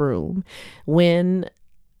classroom when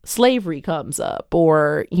slavery comes up.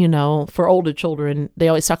 Or, for older children, they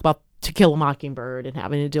always talk about To Kill a Mockingbird and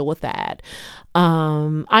having to deal with that.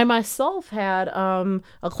 I myself had a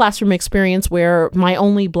classroom experience where my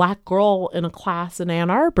only Black girl in a class in Ann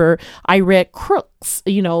Arbor, I read Crooks,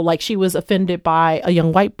 like she was offended by a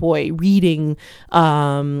young white boy reading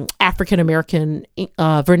African-American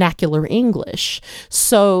vernacular English.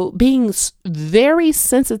 So being very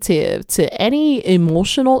sensitive to any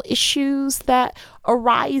emotional issues that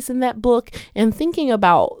arise in that book and thinking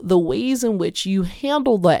about the ways in which you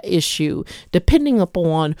handle that issue depending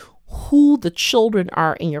upon who the children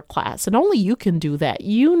are in your class. And only you can do that.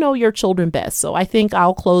 You know your children best. So I think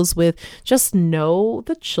I'll close with just know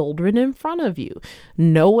the children in front of you.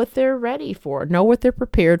 Know what they're ready for. Know what they're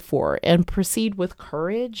prepared for. And proceed with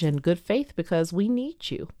courage and good faith because we need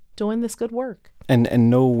you doing this good work. And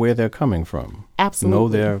know where they're coming from. Absolutely. Know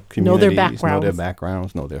their communities. Know their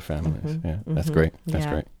backgrounds. Know their families. Mm-hmm. Yeah, that's great. That's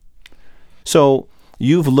Yeah. great. So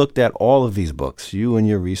you've looked at all of these books, you and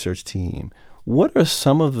your research team. What are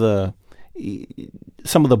some of the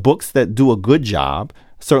books that do a good job?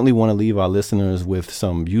 Certainly want to leave our listeners with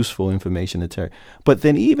some useful information to tell. But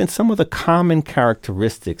then even some of the common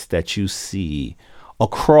characteristics that you see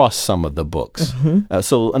across some of the books. Mm-hmm.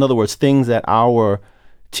 So in other words, things that our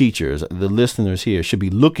teachers, the listeners here, should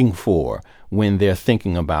be looking for when they're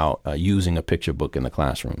thinking about using a picture book in the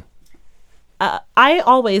classroom. I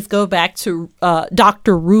always go back to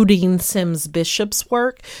Dr. Rudine Sims Bishop's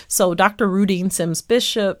work. So Dr. Rudine Sims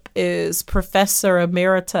Bishop is professor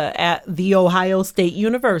emerita at The Ohio State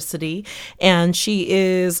University, and she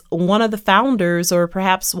is one of the founders, or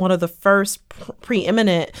perhaps one of the first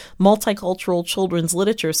preeminent multicultural children's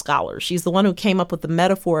literature scholars. She's the one who came up with the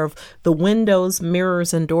metaphor of the windows,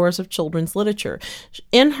 mirrors, and doors of children's literature.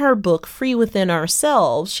 In her book, Free Within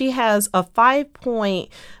Ourselves, she has a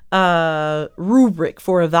 5-point rubric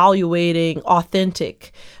for evaluating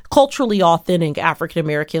culturally authentic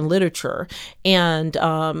African-American literature. And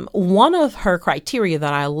one of her criteria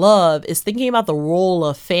that I love is thinking about the role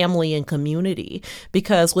of family and community,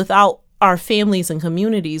 because without our families and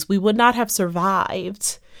communities, we would not have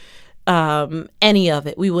survived any of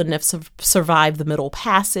it. We wouldn't have survived the Middle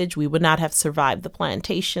Passage. We would not have survived the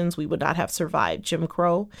plantations. We would not have survived Jim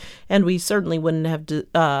Crow. And we certainly wouldn't have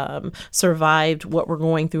survived what we're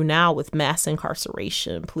going through now with mass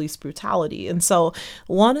incarceration, police brutality. And so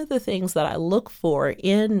one of the things that I look for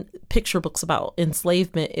in picture books about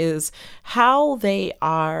enslavement is how they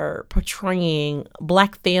are portraying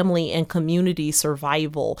Black family and community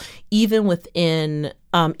survival, even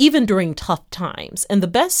during tough times. And the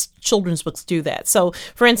best children's books do that. So,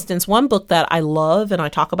 for instance, one book that I love and I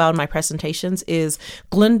talk about in my presentations is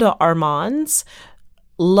Glenda Armand's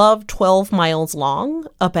love 12 Miles Long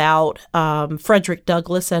about Frederick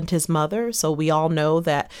Douglass and his mother. So we all know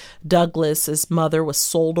that Douglass's mother was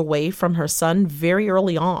sold away from her son very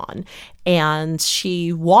early on. And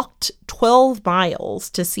she walked 12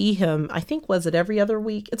 miles to see him. I think, was it every other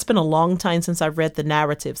week? It's been a long time since I've read the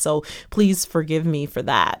narrative, so please forgive me for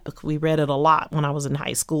that. We read it a lot when I was in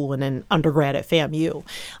high school and in undergrad at FAMU.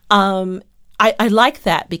 I like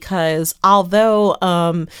that because although,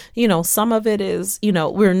 some of it is,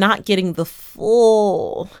 we're not getting the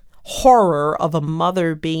full horror of a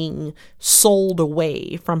mother being sold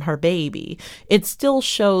away from her baby, it still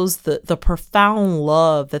shows the profound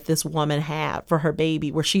love that this woman had for her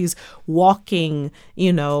baby, where she's walking,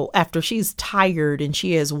 after she's tired and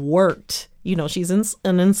she has worked. She's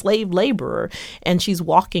an enslaved laborer, and she's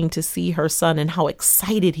walking to see her son and how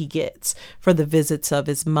excited he gets for the visits of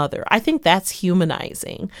his mother. I think that's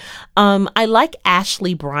humanizing. I like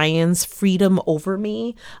Ashley Bryan's Freedom Over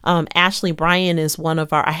Me. Ashley Bryan is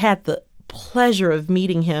I had the pleasure of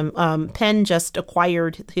meeting him. Penn just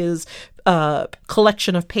acquired his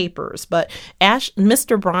collection of papers, but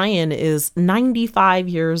Mr. Bryan is 95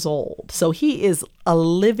 years old. So he is a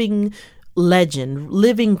living legend,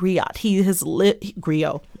 living griot. He is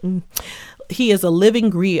griot. He is a living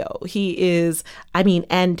griot. He is,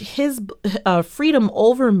 and his Freedom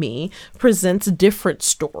Over Me presents different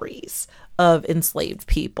stories of enslaved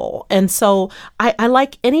people. And so I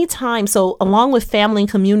like anytime, so along with family and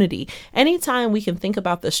community, anytime we can think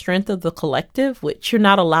about the strength of the collective, which you're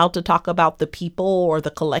not allowed to talk about the people or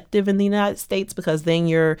the collective in the United States, because then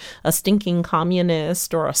you're a stinking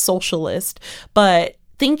communist or a socialist, but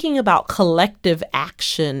thinking about collective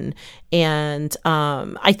action. And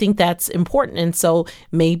I think that's important. And so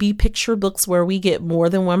maybe picture books where we get more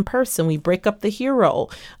than one person. We break up the hero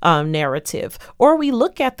narrative, or we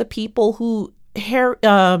look at the people who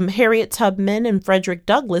Harriet Tubman and Frederick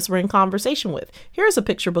Douglass were in conversation with. Here's a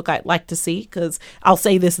picture book I'd like to see, because I'll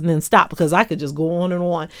say this and then stop because I could just go on and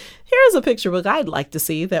on. Here's a picture book I'd like to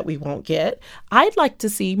see that we won't get. I'd like to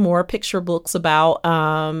see more picture books about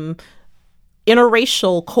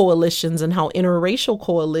interracial coalitions and how interracial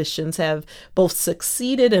coalitions have both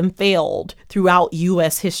succeeded and failed throughout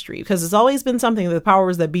U.S. history, because it's always been something that the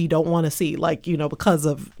powers that be don't want to see, because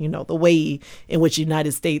of, the way in which the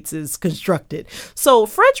United States is constructed. So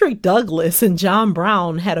Frederick Douglass and John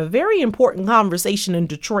Brown had a very important conversation in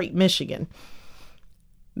Detroit, Michigan,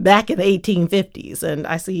 back in the 1850s. And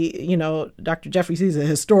I see, Dr. Jeffries, he's a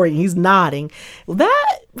historian, he's nodding.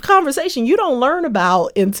 That conversation you don't learn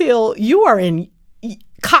about until you are in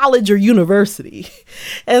college or university.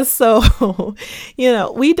 And so,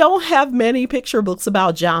 we don't have many picture books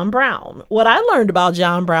about John Brown. What I learned about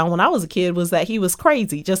John Brown when I was a kid was that he was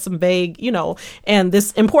crazy, just some vague, and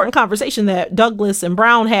this important conversation that Douglass and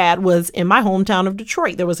Brown had was in my hometown of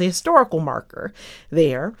Detroit. There was a historical marker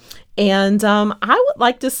there. And I would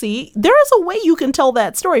like to see, there is a way you can tell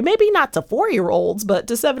that story, maybe not to 4-year-olds, but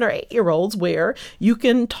to 7 or 8-year-olds, where you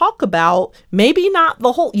can talk about maybe not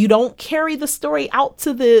the whole, you don't carry the story out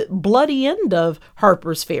to the bloody end of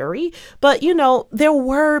Harper's Ferry, but, there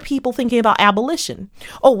were people thinking about abolition.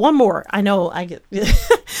 Oh, one more. I know I get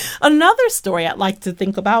another story I'd like to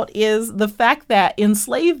think about is the fact that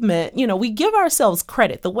enslavement, we give ourselves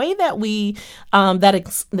credit. The way that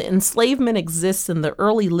the enslavement exists in the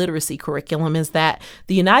early literacy curriculum is that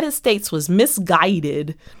the United States was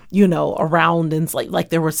misguided, around, and like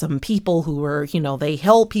there were some people who were, they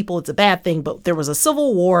held people, it's a bad thing, but there was a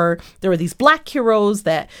civil war. There were these black heroes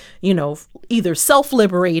that, either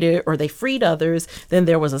self-liberated or they freed others. Then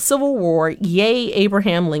there was a civil war, yay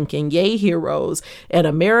Abraham Lincoln, yay heroes, and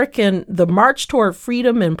the march toward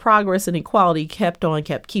freedom and progress and equality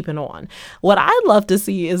kept keeping on. What I'd love to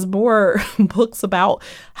see is more books about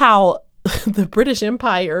how the British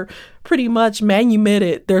Empire pretty much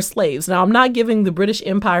manumitted their slaves. Now, I'm not giving the British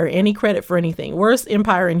Empire any credit for anything. Worst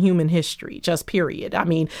empire in human history, just period.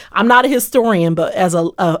 I'm not a historian, but as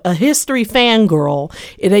a history fangirl,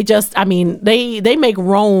 they make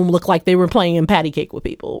Rome look like they were playing patty cake with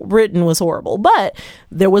people. Britain was horrible, but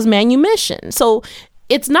there was manumission. So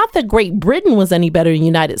it's not that Great Britain was any better than the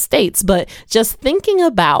United States, but just thinking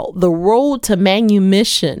about the road to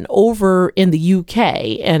manumission over in the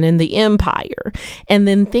UK and in the Empire, and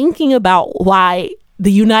then thinking about why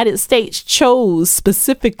the United States chose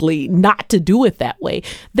specifically not to do it that way.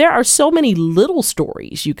 There are so many little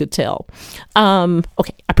stories you could tell.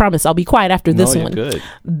 Okay, I promise I'll be quiet after this one. Good.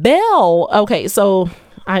 Belle. Okay, so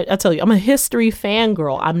I tell you, I'm a history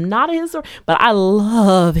fangirl. I'm not a historian, but I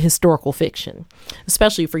love historical fiction,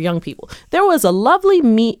 especially for young people. There was a lovely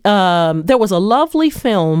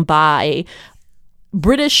film by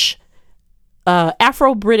British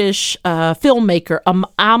Afro-British filmmaker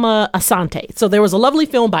Ama Asante. So there was a lovely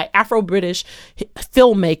film by Afro-British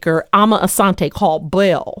filmmaker Ama Asante called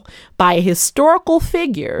Belle, by a historical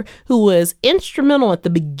figure who was instrumental at the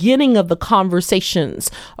beginning of the conversations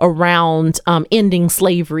around ending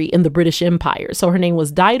slavery in the British Empire. So her name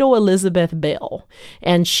was Dido Elizabeth Belle,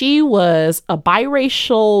 and she was a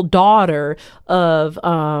biracial daughter of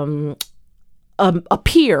a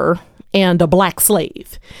peer and a black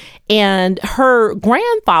slave. And her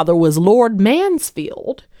grandfather was Lord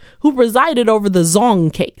Mansfield, who presided over the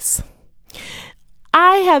Zong case.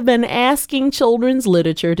 I have been asking children's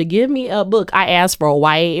literature to give me a book. I asked for a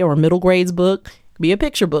YA or middle grades book, be a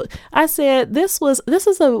picture book. I said, this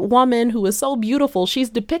is a woman who is so beautiful. She's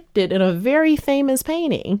depicted in a very famous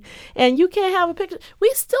painting, and you can't have a picture.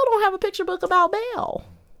 We still don't have a picture book about Belle.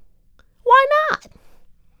 Why not?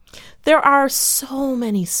 There are so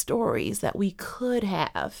many stories that we could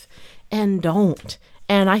have and don't.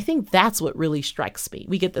 And I think that's what really strikes me.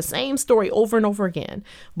 We get the same story over and over again.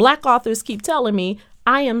 Black authors keep telling me,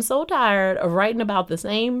 I am so tired of writing about the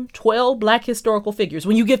same 12 Black historical figures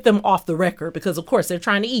when you get them off the record, because of course they're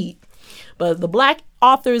trying to eat. But the Black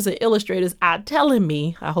authors and illustrators are telling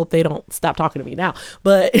me, I hope they don't stop talking to me now,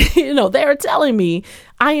 but they're telling me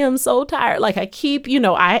I am so tired. Like I keep,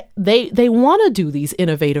 they want to do these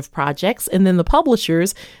innovative projects. And then the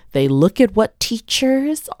publishers, they look at what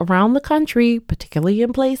teachers around the country, particularly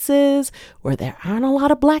in places where there aren't a lot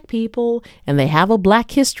of Black people, and they have a Black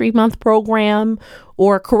History Month program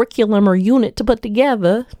or a curriculum or unit to put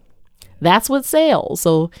together. That's what sells.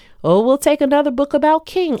 So, we'll take another book about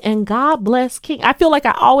King, and God bless King. I feel like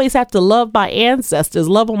I always have to love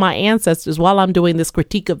on my ancestors while I'm doing this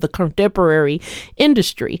critique of the contemporary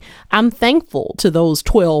industry. I'm thankful to those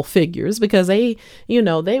 12 figures because they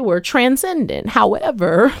were transcendent.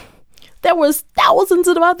 However, there was thousands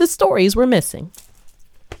of other stories we're missing.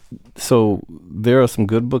 So there are some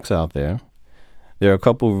good books out there. There are a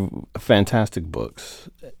couple of fantastic books.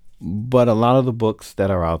 But a lot of the books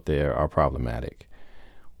that are out there are problematic.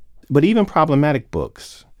 But even problematic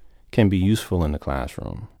books can be useful in the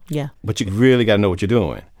classroom. Yeah. But you really got to know what you're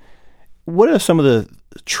doing. What are some of the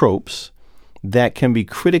tropes that can be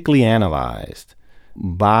critically analyzed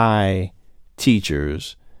by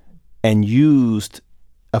teachers and used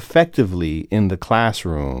effectively in the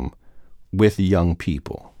classroom with young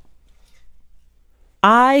people?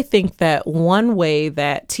 I think that one way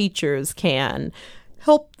that teachers can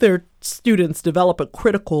help their students develop a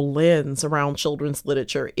critical lens around children's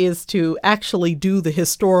literature is to actually do the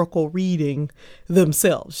historical reading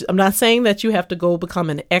themselves. I'm not saying that you have to go become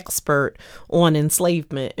an expert on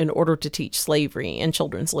enslavement in order to teach slavery in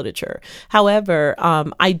children's literature. However,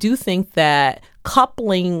 I do think that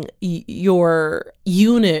coupling your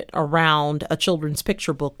unit around a children's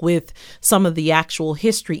picture book with some of the actual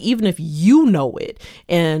history, even if you know it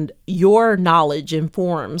and your knowledge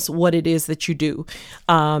informs what it is that you do,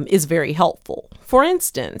 is very helpful. For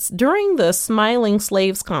instance, during the Smiling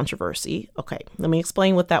Slaves controversy, let me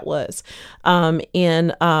explain what that was.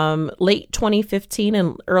 In late 2015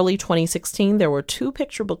 and early 2016, there were 2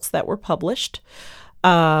 picture books that were published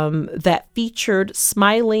that featured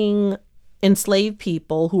smiling enslaved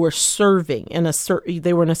people who were serving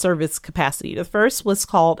they were in a service capacity. The first was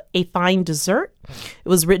called A Fine Dessert. It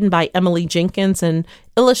was written by Emily Jenkins and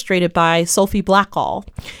illustrated by Sophie Blackall.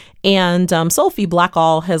 And Sophie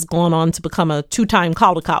Blackall has gone on to become a 2-time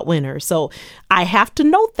Caldecott winner. So I have to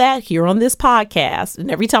note that here on this podcast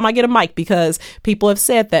and every time I get a mic, because people have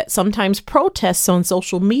said that sometimes protests on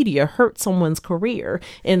social media hurt someone's career.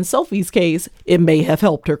 In Sophie's case, it may have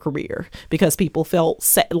helped her career because people felt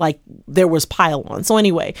like there was pile on. So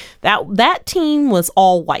anyway, that team was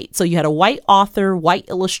all white. So you had a white author, white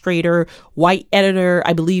illustrator, white editor,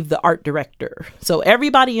 I believe the art director. So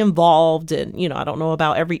everybody involved, and, I don't know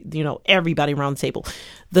about everybody around the table.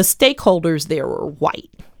 The stakeholders there were white.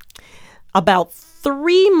 About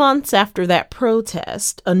 3 months after that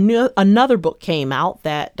protest, another book came out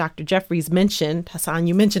that Dr. Jeffries mentioned. Hassan,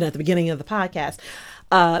 you mentioned at the beginning of the podcast,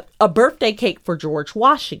 A Birthday Cake for George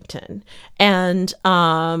Washington. And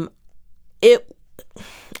it,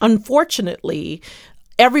 unfortunately,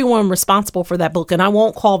 everyone responsible for that book, and I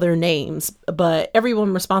won't call their names, but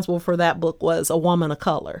everyone responsible for that book was a woman of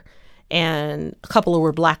color, and a couple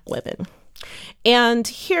were Black women. And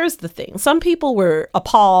here's the thing. Some people were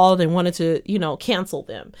appalled and wanted to, cancel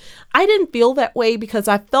them. I didn't feel that way because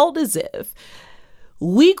I felt as if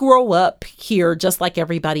we grow up here just like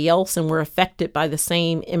everybody else and we're affected by the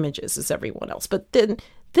same images as everyone else. But then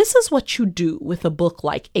this is what you do with a book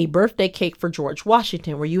like A Birthday Cake for George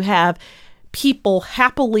Washington, where you have people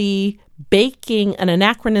happily baking an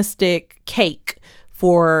anachronistic cake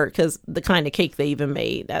because the kind of cake they even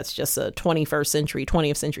made, that's just a 20th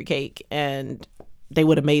century cake. And they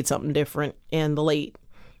would have made something different in the late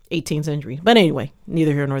 18th century. But anyway,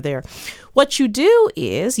 neither here nor there. What you do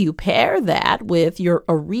is you pair that with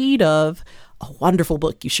a read of a wonderful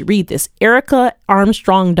book. You should read this. Erica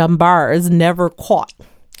Armstrong Dunbar's Never Caught.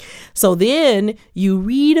 So then you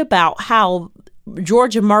read about how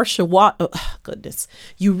George and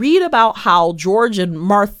you read about how George and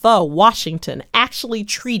Martha Washington actually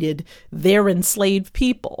treated their enslaved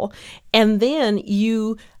people. And then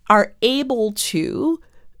you are able to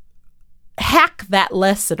hack that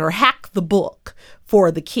lesson or hack the book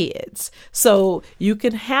for the kids. So you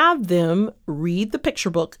can have them read the picture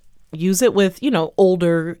book, use it with,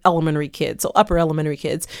 older elementary kids, so upper elementary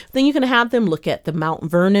kids. Then you can have them look at the Mount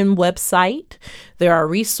Vernon website. There are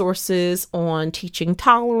resources on teaching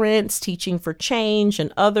tolerance, teaching for change,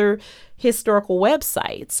 and other historical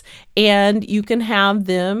websites. And you can have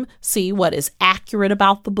them see what is accurate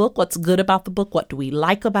about the book, what's good about the book, what do we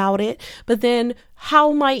like about it. But then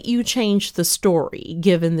how might you change the story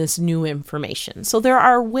given this new information? So there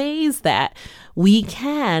are ways that we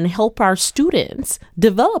can help our students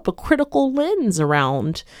develop a critical lens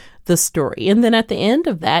around the story. And then at the end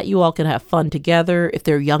of that, you all can have fun together. If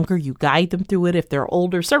they're younger, you guide them through it. If they're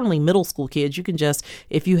older, certainly middle school kids, you can just,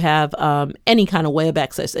 if you have any kind of web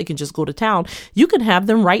access, they can just go to town. You can have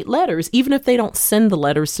them write letters, even if they don't send the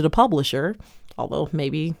letters to the publisher. Although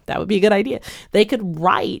maybe that would be a good idea. They could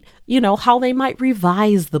write, how they might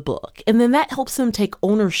revise the book. And then that helps them take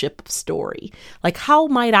ownership of story. Like, how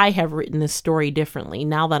might I have written this story differently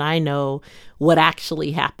now that I know what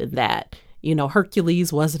actually happened, that,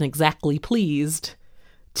 Hercules wasn't exactly pleased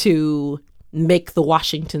to make the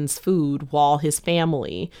Washingtons food while his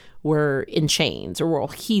family were in chains, or while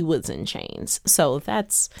he was in chains. So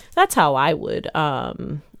that's how I would,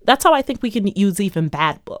 that's how I think we can use even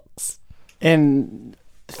bad books. And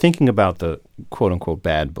thinking about the quote-unquote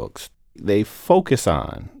bad books, they focus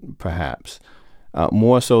on, perhaps,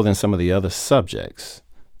 more so than some of the other subjects,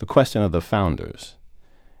 the question of the founders.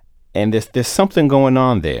 And there's something going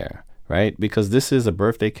on there, right? Because this is a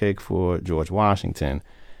birthday cake for George Washington.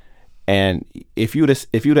 And if you'd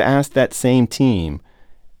have asked that same team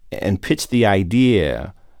and pitched the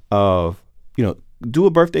idea of, do a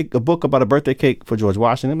book about a birthday cake for George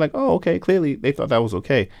Washington, they're like, oh, okay, clearly they thought that was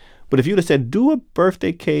okay. But if you'd have said, do a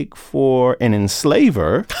birthday cake for an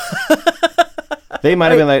enslaver, they might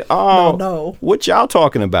have been like, oh, no. What y'all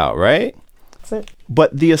talking about, right? That's it.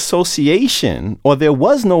 But the association, or there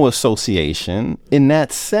was no association in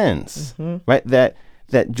that sense, right? That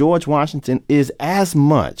George Washington is as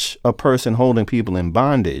much a person holding people in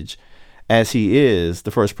bondage as he is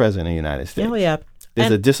the first president of the United States. Oh, yeah.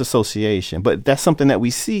 There's a disassociation, but that's something that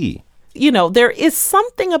we see. There is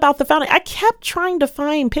something about the founding. I kept trying to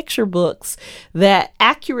find picture books that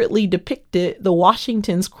accurately depicted the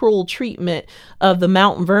Washingtons' cruel treatment of the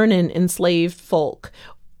Mount Vernon enslaved folk,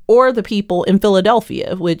 or the people in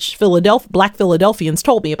Philadelphia, which Black Philadelphians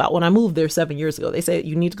told me about when I moved there 7 years ago. They said,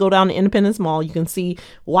 you need to go down to Independence Mall. You can see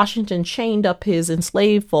Washington chained up his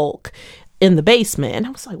enslaved folk in the basement. And I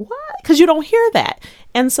was like, what? Because you don't hear that.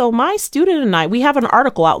 And so my student and I, we have an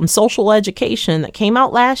article out in Social Education that came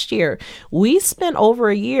out last year. We spent over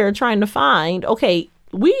a year trying to find,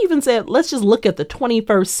 we even said, let's just look at the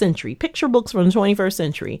 21st century, picture books from the 21st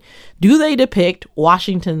century. Do they depict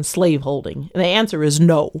Washington's slaveholding? And the answer is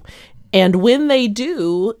no. And when they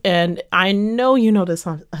do, and I know you know this,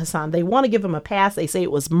 Hassan, they want to give him a pass. They say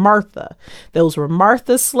it was Martha. Those were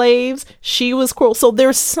Martha's slaves. She was cruel. So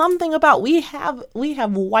there's something about, we have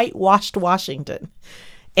whitewashed Washington,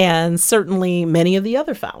 and certainly many of the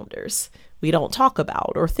other founders we don't talk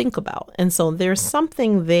about or think about. And so there's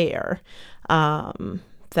something there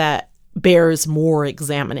that bears more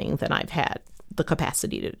examining than I've had the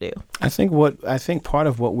capacity to do. I think part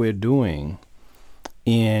of what we're doing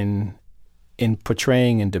in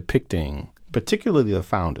portraying and depicting, particularly the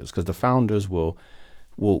founders, because the founders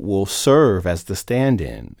will serve as the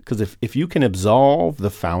stand-in. Because if you can absolve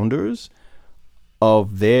the founders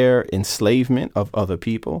of their enslavement of other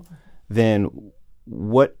people, then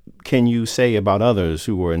what can you say about others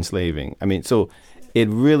who were enslaving? I mean, so it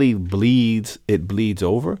really bleeds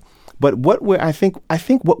over. But I think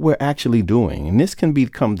what we're actually doing, and this can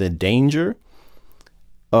become the danger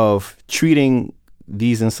of treating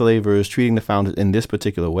these enslavers, treating the founders in this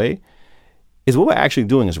particular way, is what we're actually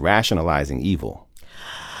doing is rationalizing evil.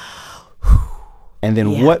 And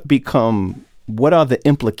then what are the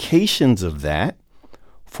implications of that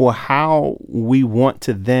for how we want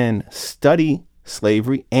to then study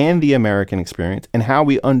slavery and the American experience and how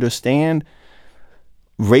we understand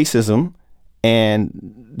racism and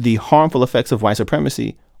the harmful effects of white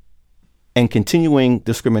supremacy and continuing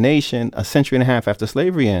discrimination a century and a half after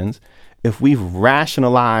slavery ends, if we've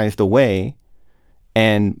rationalized away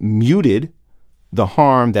and muted the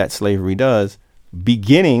harm that slavery does,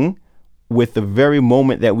 beginning with the very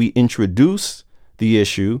moment that we introduce the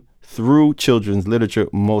issue through children's literature,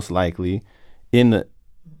 most likely in the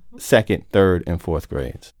 2nd, 3rd, and 4th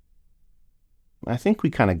grades. I think we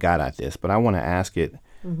kind of got at this, but I want to ask it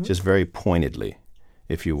just very pointedly,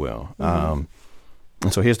 if you will. And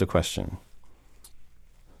so here's the question.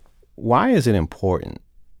 Why is it important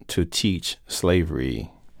to teach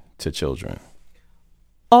slavery to children?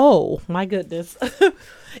 Oh, my goodness.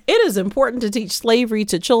 It is important to teach slavery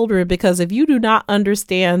to children because if you do not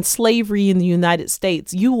understand slavery in the United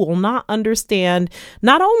States, you will not understand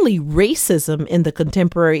not only racism in the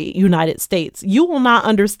contemporary United States, you will not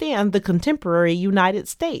understand the contemporary United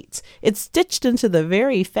States. It's stitched into the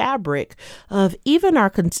very fabric of even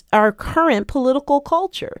our current political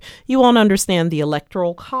culture. You won't understand the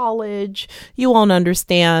Electoral College. You won't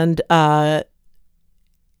understand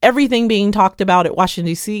everything being talked about at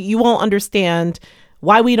Washington, D.C. You won't understand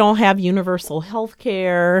why we don't have universal health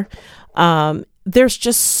care. There's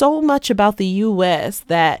just so much about the U.S.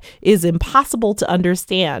 that is impossible to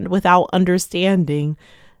understand without understanding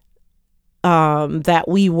that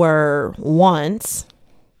we were once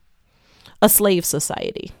a slave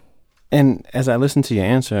society. And as I listen to your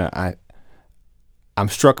answer, I'm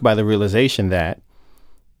struck by the realization that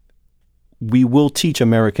we will teach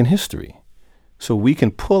American history. So we can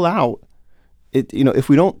pull out it. You know, if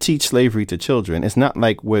we don't teach slavery to children, it's not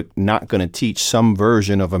like we're not going to teach some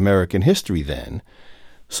version of American history then.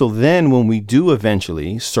 So then when we do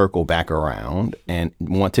eventually circle back around and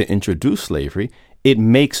want to introduce slavery, it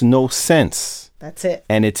makes no sense. That's it.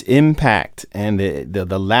 And its impact and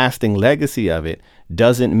the lasting legacy of it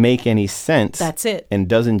doesn't make any sense. That's it. And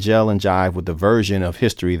doesn't gel and jive with the version of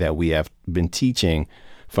history that we have been teaching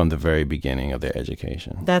from the very beginning of their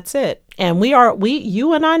education. That's it. And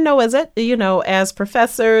you and I know as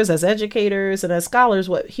professors, as educators, and as scholars,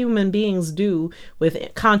 what human beings do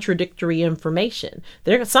with contradictory information.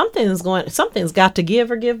 Something's got to give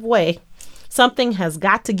or give way. Something has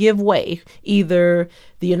got to give way. Either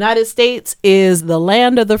the United States is the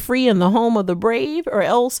land of the free and the home of the brave, or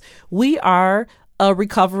else we are a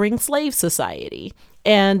recovering slave society.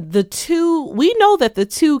 And we know that the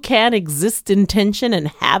two can exist in tension and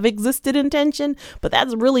have existed in tension, but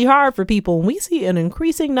that's really hard for people. And we see an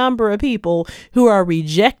increasing number of people who are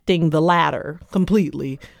rejecting the latter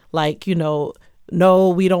completely. Like, no,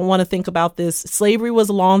 we don't want to think about this. Slavery was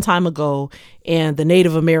a long time ago and the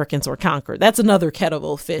Native Americans were conquered. That's another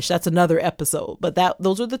kettle of fish. That's another episode. But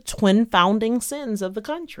those are the twin founding sins of the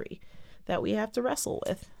country that we have to wrestle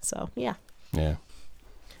with. So, yeah. Yeah.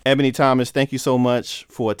 Ebony Thomas, thank you so much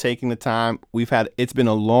for taking the time. It's been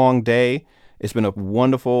a long day. It's been a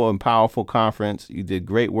wonderful and powerful conference. You did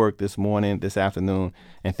great work this afternoon,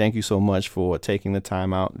 and thank you so much for taking the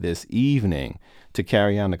time out this evening to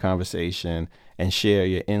carry on the conversation and share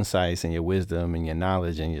your insights and your wisdom and your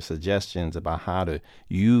knowledge and your suggestions about how to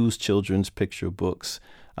use children's picture books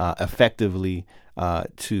effectively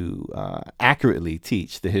to accurately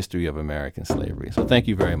teach the history of American slavery. So thank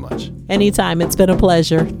you very much. Anytime. It's been a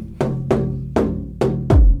pleasure.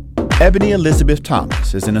 Ebony Elizabeth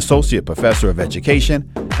Thomas is an associate professor of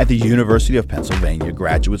education at the University of Pennsylvania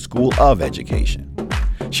Graduate School of Education.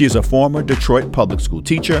 She is a former Detroit public school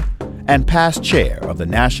teacher and past chair of the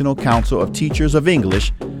National Council of Teachers of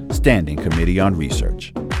English Standing Committee on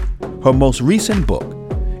Research. Her most recent book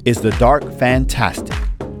is The Dark Fantastic: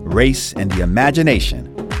 Race and the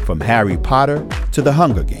Imagination, From Harry Potter to the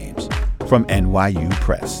Hunger Games, from NYU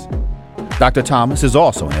Press. Dr. Thomas is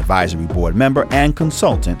also an advisory board member and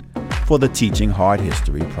consultant for the Teaching Hard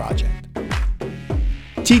History Project.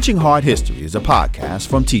 Teaching Hard History is a podcast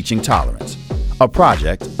from Teaching Tolerance, a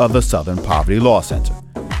project of the Southern Poverty Law Center,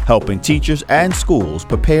 helping teachers and schools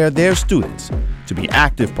prepare their students to be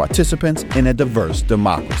active participants in a diverse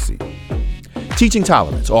democracy. Teaching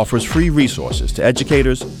Tolerance offers free resources to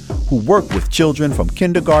educators who work with children from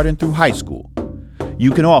kindergarten through high school.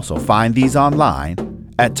 You can also find these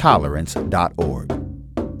online at tolerance.org.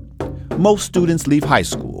 Most students leave high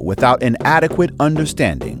school without an adequate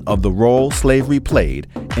understanding of the role slavery played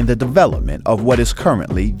in the development of what is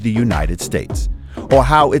currently the United States, or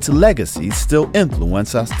how its legacies still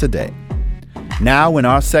influence us today. Now, in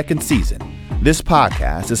our second season, this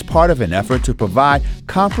podcast is part of an effort to provide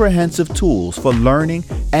comprehensive tools for learning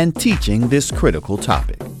and teaching this critical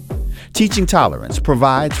topic. Teaching Tolerance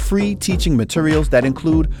provides free teaching materials that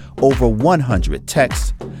include over 100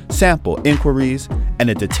 texts, sample inquiries, and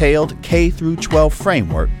a detailed K-12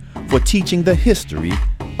 framework for teaching the history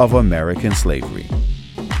of American slavery.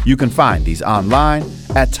 You can find these online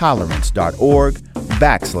at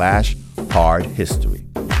tolerance.org/hard history.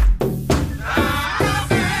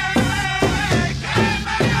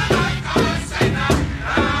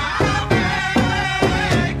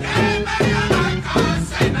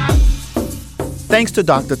 Thanks to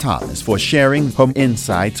Dr. Thomas for sharing her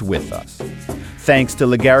insights with us. Thanks to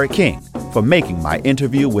LeGarrette King for making my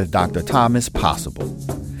interview with Dr. Thomas possible.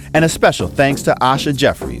 And a special thanks to Asha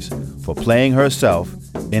Jeffries for playing herself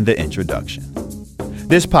in the introduction.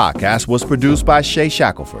 This podcast was produced by Shay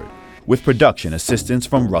Shackelford with production assistance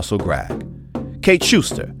from Russell Gregg. Kate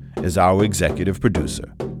Schuster is our executive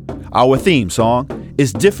producer. Our theme song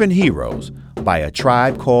is Different Heroes by A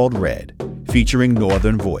Tribe Called Red, featuring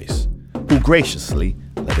Northern Voice, who graciously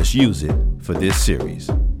let us use it for this series.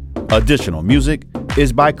 Additional music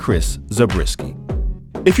is by Chris Zabriskie.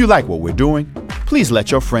 If you like what we're doing, please let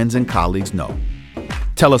your friends and colleagues know.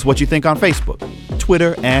 Tell us what you think on Facebook,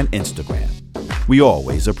 Twitter, and Instagram. We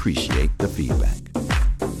always appreciate the feedback.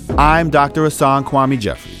 I'm Dr. Asan Kwame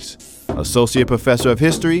Jeffries, Associate Professor of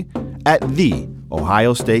History at The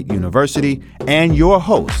Ohio State University and your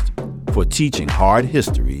host for Teaching Hard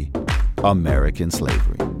History, American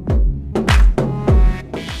Slavery.